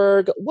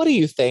Flamberg, what do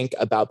you think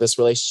about this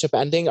relationship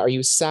ending? Are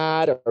you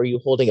sad? Are you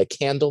holding a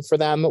candle for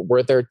them?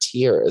 Were there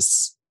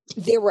tears?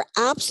 There were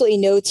absolutely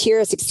no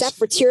tears except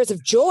for tears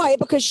of joy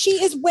because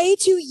she is way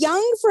too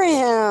young for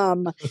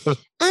him.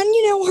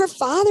 And, her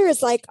father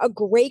is like a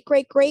great,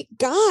 great, great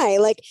guy.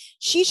 Like,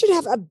 she should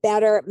have a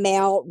better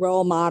male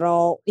role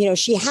model.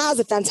 She has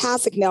a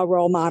fantastic male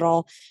role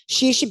model.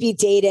 She should be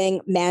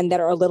dating men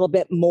that are a little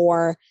bit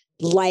more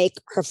like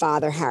her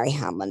father, Harry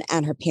Hamlin,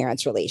 and her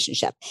parents'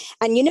 relationship.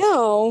 And,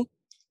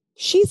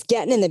 she's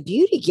getting in the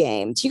beauty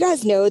game. Do you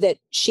guys know that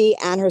she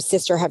and her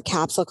sister have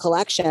capsule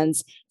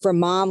collections for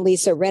mom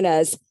Lisa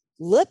Rinna's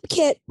lip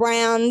kit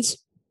brand?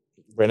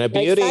 Rinna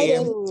Beauty.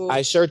 Exciting.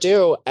 I sure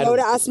do. And go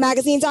to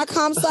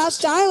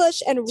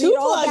usmagazine.com/stylish and read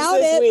all about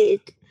it.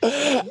 Week.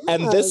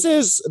 And this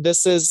is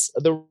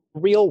the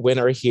real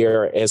winner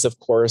here is, of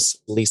course,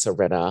 Lisa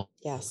Rinna.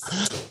 Yes,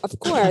 of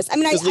course. I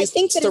mean, I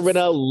think that Lisa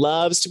Rinna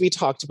loves to be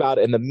talked about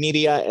in the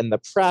media and the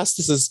press.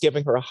 This is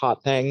giving her a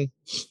hot thing.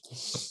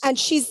 And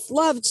she's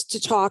loved to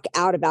talk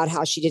out about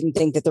how she didn't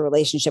think that the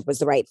relationship was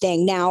the right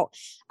thing. Now,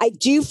 I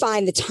do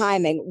find the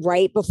timing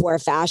right before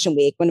Fashion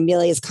Week when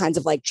Amelia is kind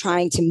of like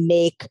trying to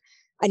make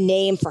a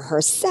name for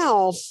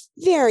herself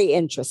very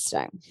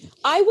interesting.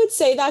 I would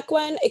say that,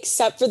 Gwen,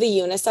 except for the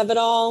Eunice of it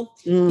all,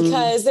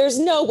 because there's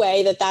no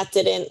way that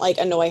didn't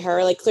annoy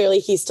her. Like, clearly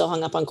he's still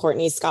hung up on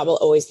Kourtney. Scott will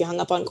always be hung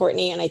up on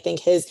Kourtney. And I think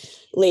his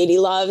lady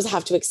loves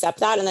have to accept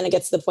that. And then it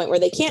gets to the point where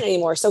they can't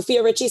anymore.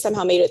 Sophia Richie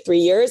somehow made it 3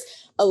 years.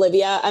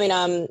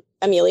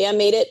 Amelia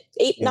made it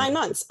 9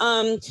 months.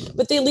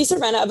 But the Lisa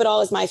Rinna of it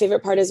all is my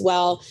favorite part as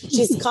well.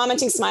 She's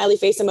commenting smiley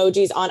face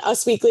emojis on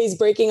Us Weekly's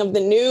breaking of the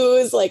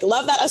news. Like,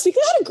 love that. Us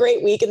Weekly had a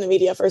great week in the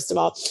media, first of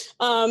all.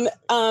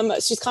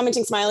 She's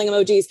commenting smiling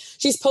emojis.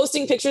 She's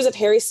posting pictures of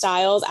Harry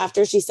Styles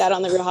after she said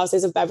on the Real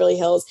Housewives of Beverly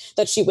Hills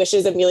that she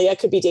wishes Amelia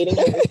could be dating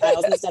Harry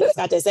Styles instead of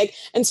Scott Disick,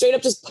 and straight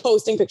up just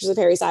posting pictures of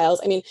Harry Styles.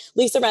 I mean,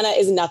 Lisa Rinna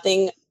is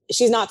nothing.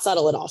 She's not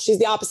subtle at all. She's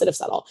the opposite of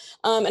subtle.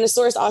 And a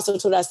source also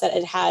told us that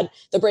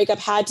the breakup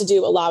had to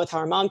do a lot with how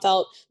her mom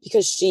felt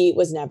because she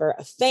was never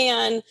a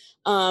fan,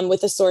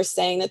 with a source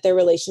saying that their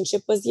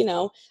relationship was,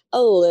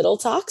 a little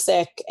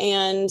toxic,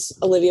 and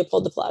Olivia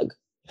pulled the plug.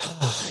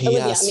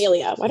 Yes.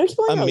 Amelia. Why don't you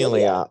call her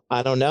Olivia?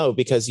 I don't know,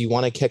 because you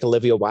want to kick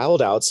Olivia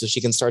Wilde out so she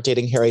can start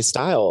dating Harry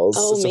Styles.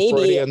 Oh, it's maybe. a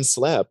Freudian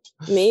slip.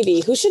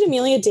 Maybe. Who should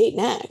Amelia date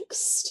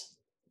next?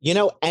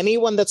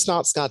 Anyone that's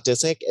not Scott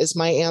Disick is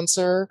my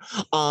answer.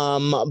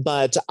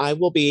 But I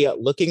will be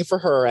looking for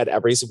her at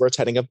we're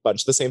attending a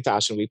bunch of the same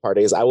Fashion Week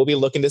parties. I will be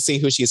looking to see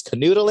who she's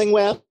canoodling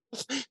with,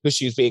 who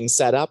she's being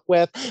set up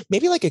with.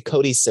 Maybe like a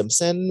Cody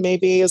Simpson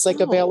is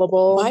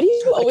available. Why do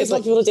you always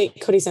want people to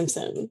date Cody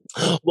Simpson?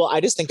 Well,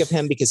 I just think of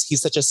him because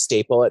he's such a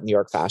staple at New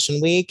York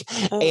Fashion Week.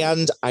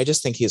 And I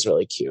just think he's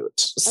really cute.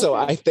 So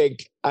okay.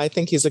 I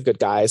think he's a good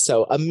guy.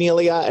 So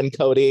Amelia and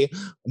Cody,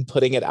 I'm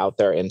putting it out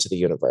there into the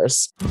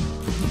universe.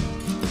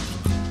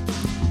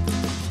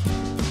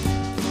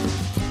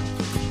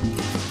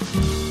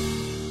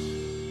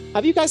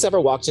 Have you guys ever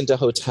walked into a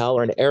hotel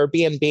or an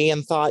Airbnb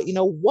and thought,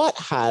 what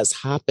has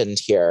happened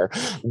here?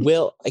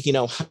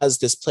 Has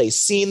this place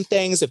seen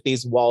things if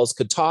these walls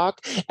could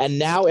talk? And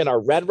now in our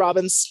Red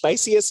Robin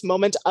spiciest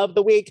moment of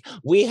the week,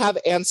 we have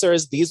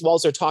answers. These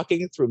walls are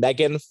talking through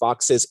Megan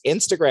Fox's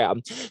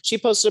Instagram. She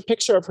posted a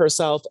picture of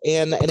herself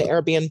in an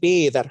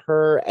Airbnb that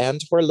her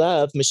and her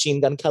love,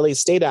 Machine Gun Kelly,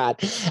 stayed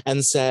at,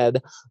 and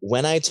said,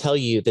 "When I tell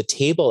you the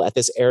table at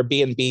this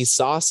Airbnb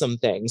saw some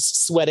things,"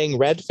 sweating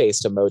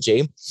red-faced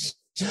emoji.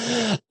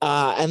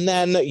 And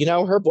then,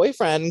 her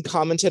boyfriend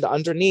commented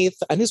underneath,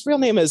 and his real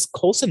name is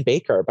Colson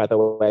Baker, by the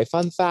way.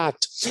 Fun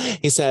fact.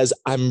 He says,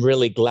 "I'm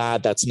really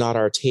glad that's not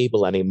our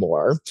table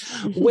anymore,"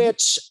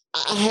 which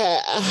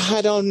I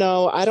don't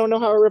know. I don't know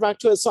how I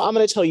react to it. So I'm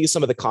going to tell you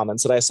some of the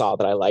comments that I saw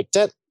that I liked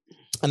it.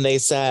 And they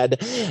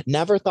said,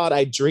 "Never thought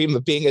I'd dream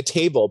of being a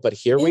table, but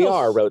here we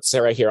are," wrote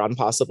Sarah Huron,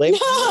 possibly.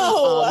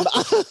 No!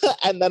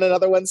 And then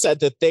another one said,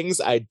 "The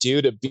things I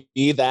do to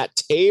be that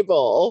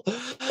table."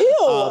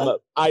 Ew.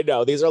 I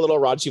know, these are a little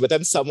raunchy, but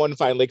then someone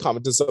finally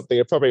commented something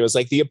appropriate. It was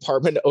like, "The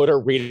apartment owner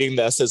reading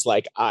this is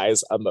like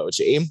eyes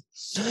emoji."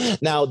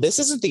 Now, this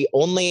isn't the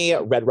only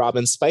Red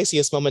Robin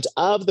spiciest moment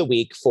of the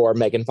week for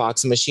Megan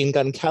Fox and Machine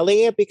Gun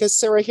Kelly, because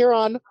Sarah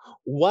Huron,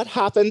 what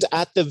happened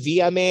at the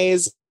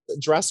VMAs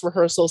dress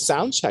rehearsal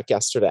sound check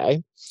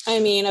yesterday? I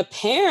mean,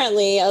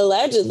 apparently,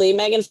 allegedly,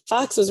 Megan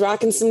Fox was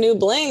rocking some new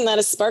bling that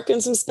is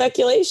sparking some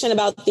speculation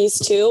about these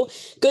two.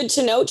 Good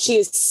to note, she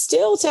is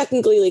still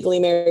technically legally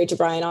married to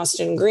Brian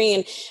Austin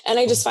Green. And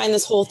I just find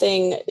this whole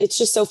thing, it's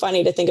just so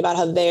funny to think about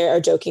how they are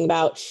joking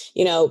about,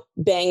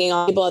 banging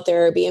on people at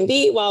their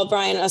Airbnb while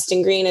Brian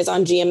Austin Green is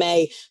on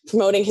GMA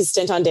promoting his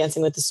stint on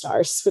Dancing with the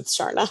Stars with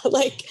Sharna.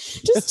 Like,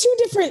 just two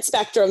different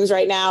spectrums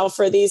right now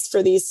for these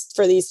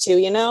two,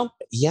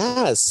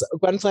 Yes.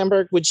 Gwen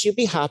Flamberg, would you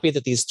be happy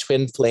that these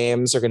twin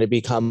flames are going to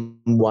become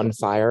one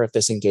fire if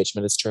this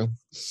engagement is true?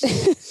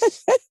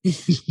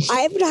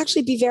 I would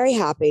actually be very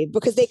happy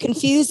because they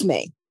confuse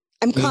me.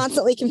 I'm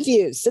constantly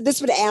confused. So this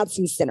would add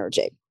some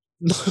synergy.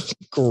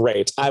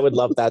 Great. I would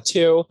love that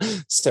too.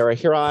 Sarah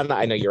Huron,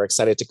 I know you're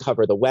excited to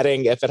cover the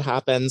wedding if it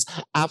happens.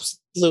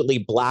 Absolutely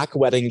black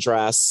wedding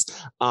dress.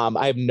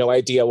 I have no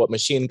idea what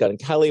Machine Gun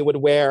Kelly would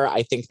wear.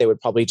 I think they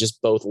would probably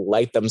just both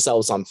light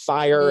themselves on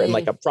fire and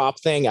like a prop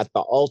thing at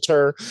the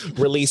altar,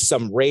 release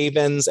some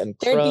ravens and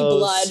crows. There'd be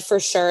blood for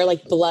sure,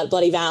 like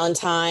bloody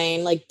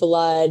Valentine, like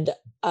blood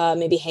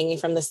maybe hanging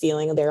from the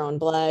ceiling of their own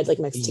blood, like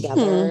mixed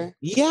together.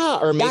 Yeah.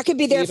 Or maybe that could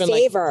be their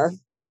favor.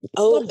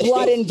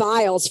 Blood in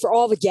vials for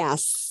all the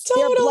guests.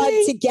 Totally. Their blood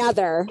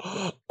together.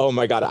 Oh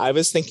my God. I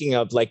was thinking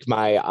of like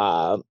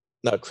my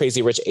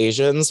Crazy Rich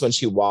Asians when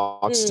she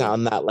walks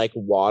down that like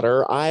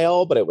water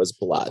aisle, but it was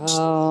blood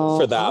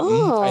for them.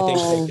 I think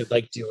they could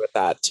like do with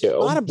that too. A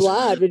lot of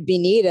blood would be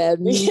needed.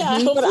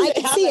 Yeah, but I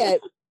can see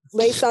it.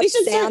 Lace up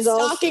sandals.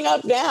 Start stocking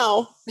up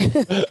now.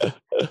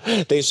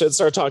 They should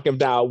start talking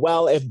now.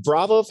 Well, if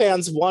Bravo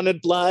fans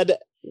wanted blood,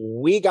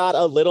 we got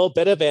a little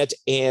bit of it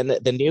in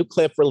the new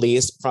clip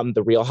released from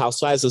The Real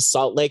Housewives of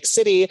Salt Lake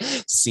City,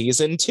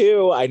 season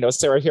 2. I know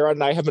Sarah Huron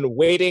and I have been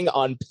waiting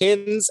on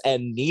pins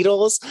and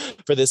needles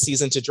for this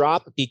season to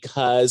drop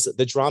because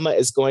the drama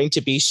is going to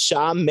be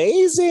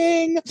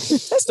amazing.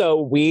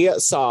 So we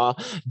saw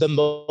the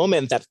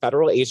moment that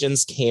federal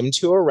agents came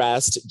to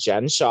arrest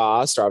Jen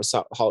Shaw, star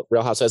of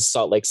Real Housewives of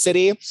Salt Lake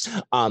City.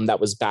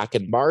 That was back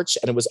in March,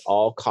 and it was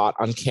all caught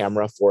on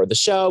camera for the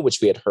show,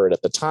 which we had heard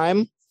at the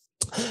time.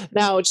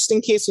 Now, just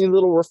in case you need a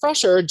little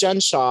refresher, Jen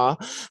Shah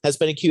has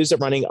been accused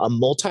of running a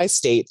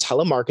multi-state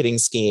telemarketing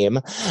scheme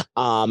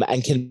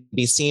and can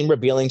be seen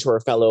revealing to her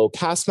fellow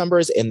cast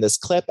members in this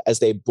clip as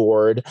they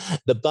board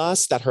the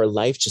bus that her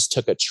life just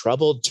took a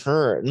troubled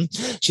turn.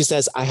 She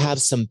says, I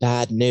have some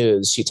bad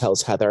news, she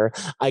tells Heather.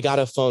 I got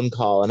a phone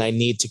call and I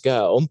need to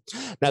go.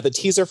 Now, the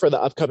teaser for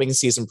the upcoming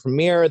season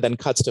premiere then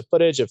cuts to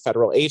footage of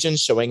federal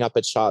agents showing up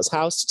at Shah's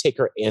house to take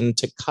her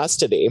into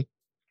custody.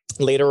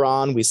 Later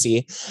on, we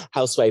see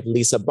housewife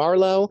Lisa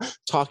Barlow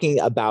talking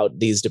about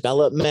these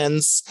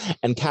developments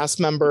and cast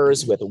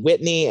members with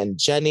Whitney and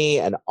Jenny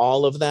and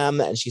all of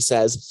them. And she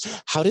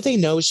says, how did they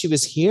know she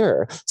was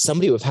here?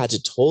 Somebody would have had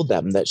to told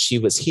them that she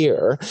was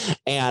here.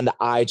 And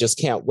I just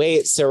can't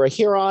wait. Sarah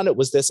Huron,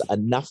 was this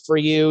enough for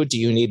you? Do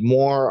you need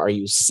more? Are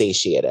you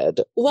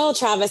satiated? Well,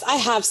 Travis, I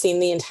have seen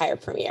the entire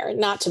premiere,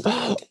 not to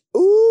brag.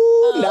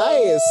 Ooh,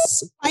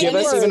 nice. Give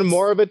us even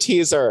more of a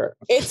teaser.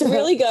 It's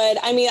really good.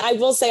 I mean, I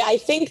will say, I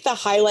think the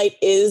highlight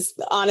is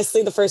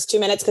honestly the first 2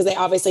 minutes, because they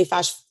obviously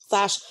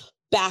flash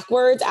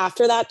backwards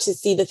after that to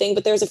see the thing.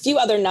 But there's a few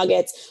other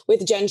nuggets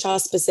with Jen Shah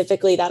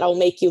specifically that'll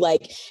make you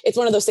like, it's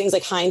one of those things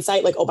like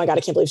hindsight, like, oh my God,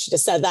 I can't believe she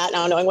just said that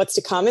now knowing what's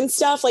to come and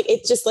stuff. Like,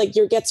 it just like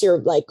gets your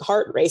like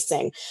heart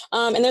racing.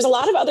 And there's a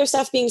lot of other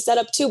stuff being set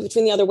up too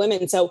between the other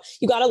women. So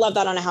you got to love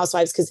that on a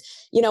Housewives, because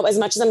you know, as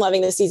much as I'm loving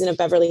this season of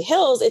Beverly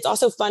Hills, it's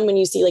also fun when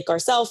you see like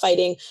Garcelle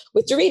fighting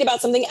with Dorit about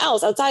something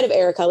else outside of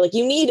Erica. Like,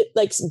 you need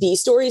like B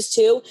stories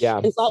too. Yeah.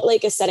 And Salt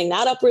Lake is setting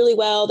that up really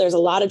well. There's a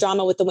lot of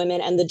drama with the women,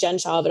 and the Jen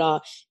Shah of it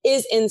all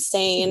is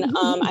insane.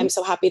 I'm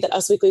so happy that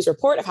Us Weekly's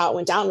report of how it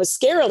went down was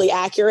scarily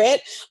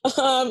accurate.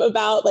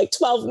 About like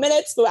 12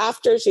 minutes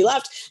after she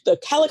left, the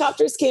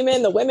helicopters came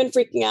in, the women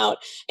freaking out.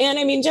 And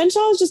I mean, Jen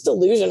Shah is just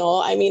delusional.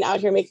 I mean,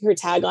 out here making her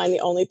tagline, the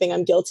only thing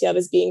I'm guilty of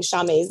is being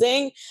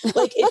Shah-mazing.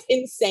 Like, it's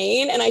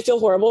insane. And I feel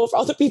horrible for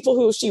all the people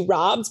who she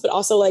robbed, but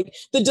also like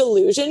the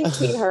delusion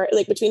between her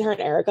and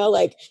Erica.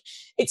 Like,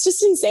 it's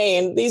just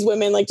insane. These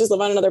women like just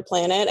live on another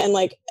planet. And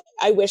like,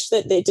 I wish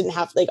that they didn't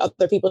have, like,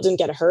 other people didn't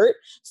get hurt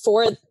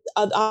for,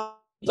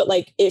 but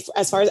like, if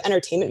as far as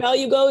entertainment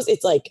value goes,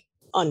 it's like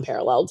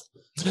unparalleled.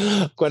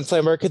 Gwen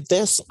Flammer, could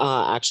this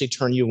actually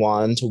turn you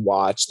on to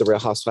watch The Real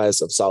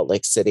Housewives of Salt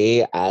Lake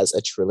City as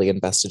a truly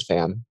invested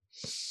fan?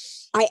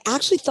 I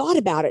actually thought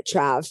about it,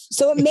 Trav.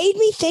 So it made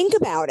me think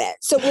about it.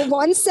 So we're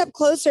one step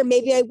closer.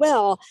 Maybe I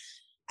will.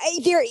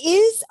 There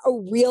is a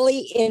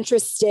really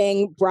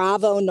interesting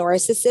bravo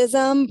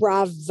narcissism,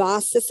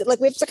 bravocissism.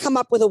 Like, we have to come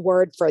up with a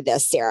word for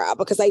this, Sarah,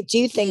 because I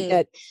do think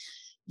that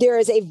there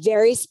is a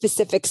very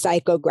specific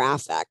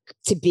psychographic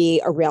to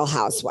be a real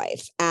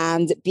housewife,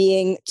 and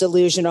being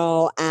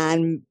delusional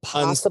and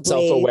possibly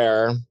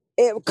self-aware.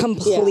 It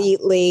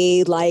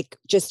completely like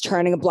just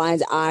turning a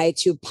blind eye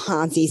to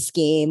Ponzi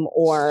scheme,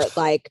 or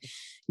like,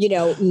 you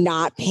know,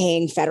 not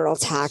paying federal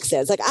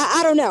taxes. Like,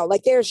 I don't know.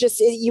 Like, there's just,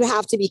 you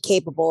have to be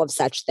capable of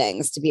such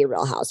things to be a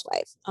real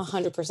housewife.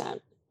 100%. You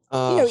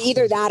know,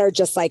 either that or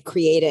just like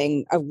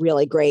creating a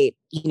really great,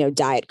 you know,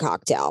 diet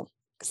cocktail.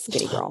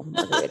 Skinny girl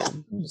margarita.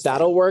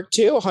 That'll work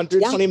too.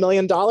 $120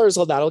 million.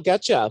 Well, that'll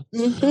get you.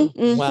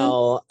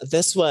 Well,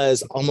 this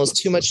was almost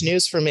too much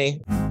news for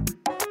me.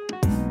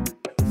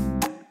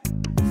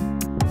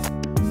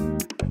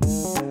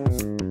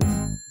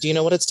 Do you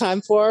know what it's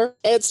time for?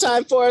 It's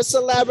time for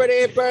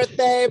Celebrity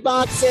Birthday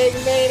Boxing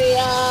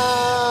Mania!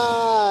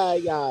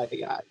 Yeah.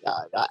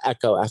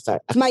 Echo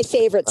effect. My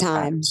favorite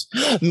time.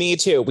 Me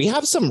too. We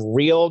have some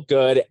real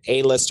good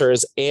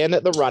A-listers in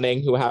the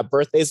running who have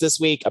birthdays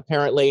this week.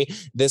 Apparently,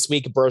 this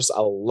week bursts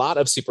a lot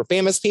of super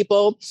famous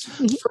people.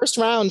 First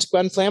round,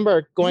 Gwen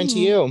Flamberg, going to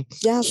you.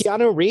 Yes.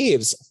 Keanu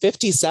Reeves,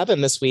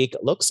 57 this week.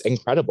 Looks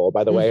incredible,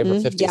 by the way, for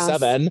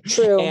 57. Yes,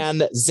 true.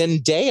 And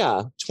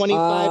Zendaya,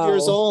 25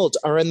 years old,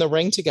 are in the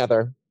ring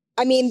together.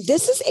 I mean,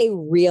 this is a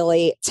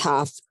really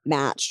tough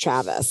match,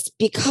 Travis,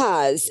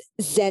 because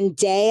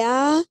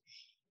Zendaya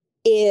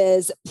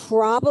is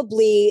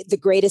probably the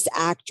greatest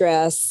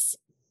actress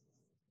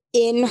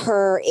in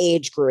her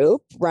age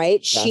group,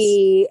 right? Yes.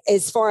 She,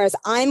 as far as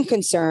I'm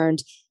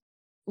concerned,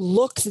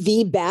 looks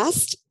the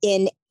best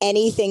in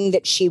anything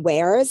that she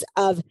wears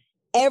of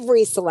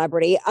every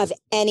celebrity of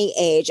any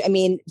age. I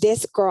mean,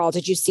 this girl,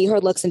 did you see her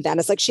looks in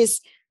Venice? Like,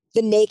 she's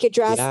the naked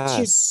dress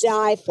to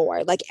die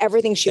for. Like,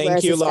 everything she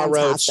wears is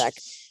fantastic.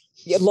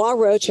 Law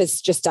Roach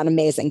has just done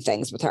amazing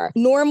things with her.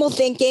 Normal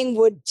thinking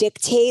would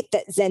dictate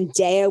that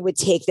Zendaya would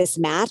take this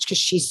match because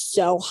she's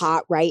so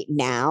hot right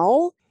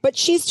now. But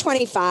she's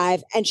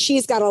 25 and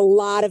she's got a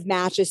lot of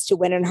matches to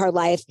win in her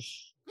life.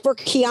 For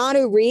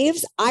Keanu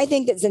Reeves, I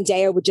think that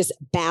Zendaya would just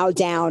bow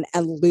down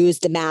and lose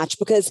the match,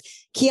 because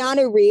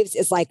Keanu Reeves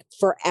is like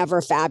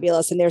forever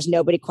fabulous and there's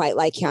nobody quite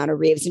like Keanu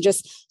Reeves. And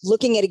just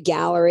looking at a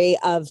gallery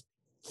of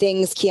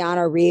things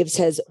Keanu Reeves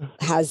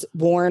has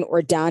worn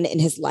or done in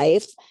his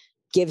life,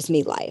 gives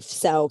me life.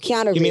 So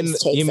Keanu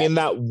Reeves takes You mean it.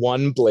 that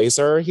one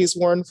blazer he's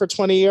worn for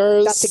 20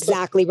 years? That's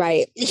exactly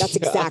right. That's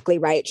exactly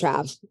right,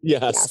 Trav.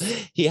 Yes.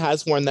 He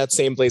has worn that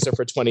same blazer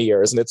for 20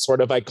 years, and it's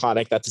sort of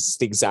iconic that this is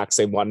the exact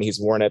same one. He's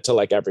worn it to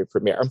like every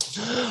premiere.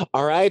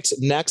 All right,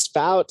 next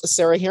bout,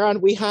 Sarah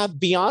Huron, we have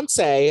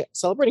Beyonce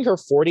celebrating her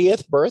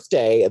 40th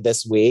birthday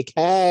this week.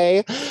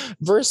 Hey,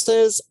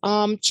 versus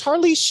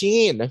Charlie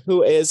Sheen,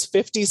 who is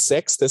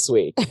 56 this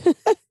week.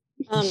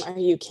 Are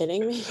you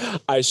kidding me?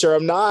 I sure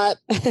am not.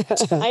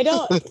 I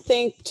don't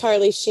think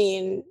Charlie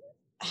Sheen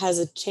has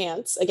a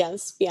chance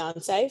against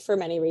Beyonce for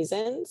many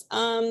reasons.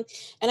 And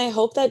I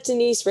hope that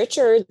Denise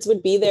Richards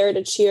would be there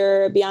to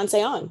cheer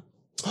Beyonce on.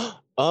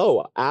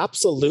 Oh,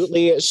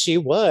 absolutely, she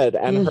would.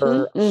 And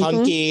her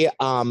hunky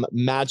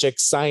magic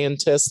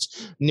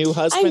scientist new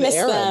husband, I miss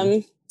Aaron.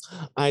 them.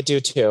 I do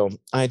too.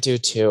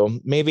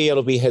 Maybe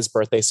it'll be his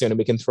birthday soon and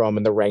we can throw him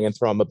in the ring and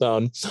throw him a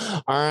bone.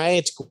 All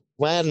right,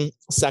 Gwen,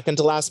 second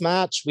to last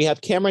match. We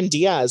have Cameron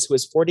Diaz, who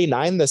is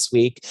 49 this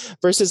week,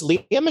 versus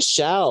Leah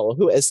Michele,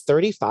 who is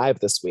 35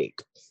 this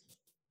week.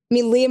 I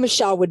mean, Leah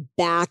Michele would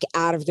back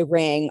out of the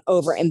ring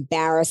over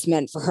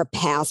embarrassment for her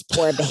past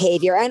poor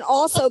behavior. And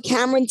also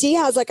Cameron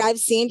Diaz, like I've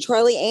seen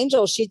Charlie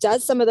Angel. She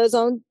does some of those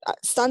own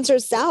stunts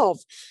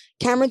herself.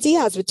 Cameron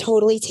Diaz would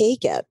totally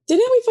take it.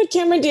 Didn't we put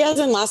Cameron Diaz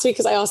in last week?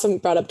 Because I also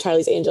brought up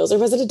Charlie's Angels, or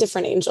was it a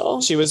different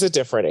angel? She was a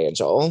different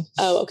angel.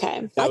 Oh,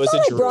 okay. I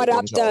brought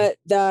up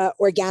the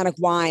organic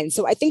wine.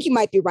 So I think you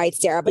might be right,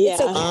 Sarah, but it's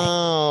okay.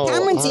 Oh,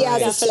 Cameron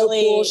Diaz is so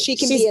cool.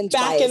 She's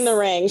back in the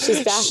ring.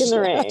 She's back in the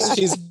ring.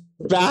 She's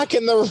back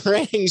in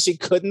the ring. She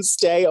couldn't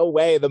stay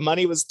away. The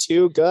money was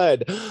too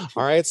good.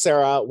 All right,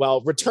 Sarah.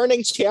 Well,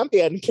 returning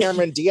champion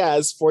Cameron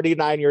Diaz,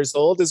 49 years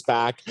old, is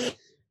back.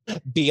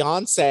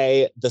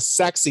 Beyonce, the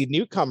sexy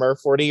newcomer,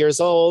 40 years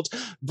old,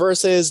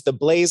 versus the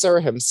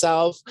Blazer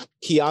himself,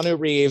 Keanu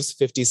Reeves,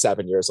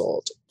 57 years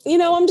old. You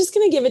know, I'm just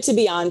going to give it to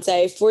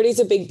Beyonce. 40 is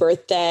a big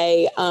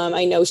birthday.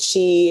 I know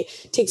she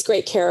takes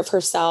great care of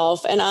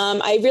herself. And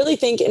I really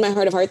think in my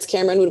heart of hearts,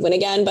 Cameron would win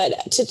again.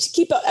 But to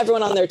keep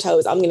everyone on their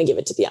toes, I'm going to give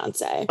it to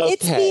Beyonce. Okay.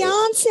 It's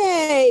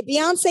Beyonce.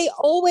 Beyonce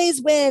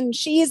always wins.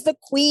 She is the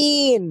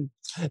queen.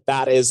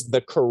 That is the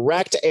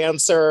correct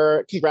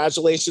answer.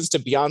 Congratulations to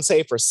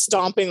Beyonce for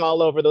stomping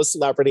all over those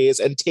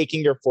celebrities and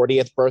taking your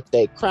 40th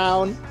birthday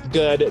crown.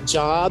 Good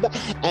job.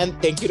 And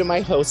thank you to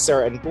my hosts,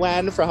 Sarah and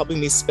Gwen, for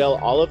helping me spill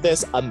all of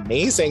this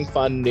amazing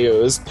fun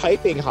news,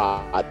 piping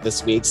hot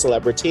this week,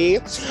 celebrity.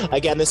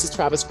 Again, this is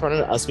Travis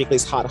Cronin, Us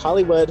Weekly's Hot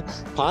Hollywood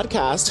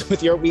podcast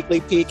with your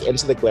weekly peek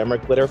into the glamour,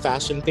 glitter,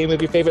 fashion, fame of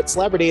your favorite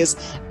celebrities.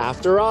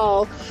 After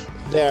all,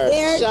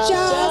 they're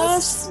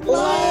just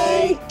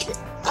like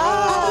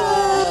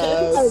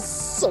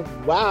us.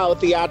 Wow,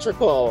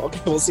 theatrical. Okay,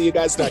 we'll see you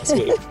guys next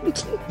week.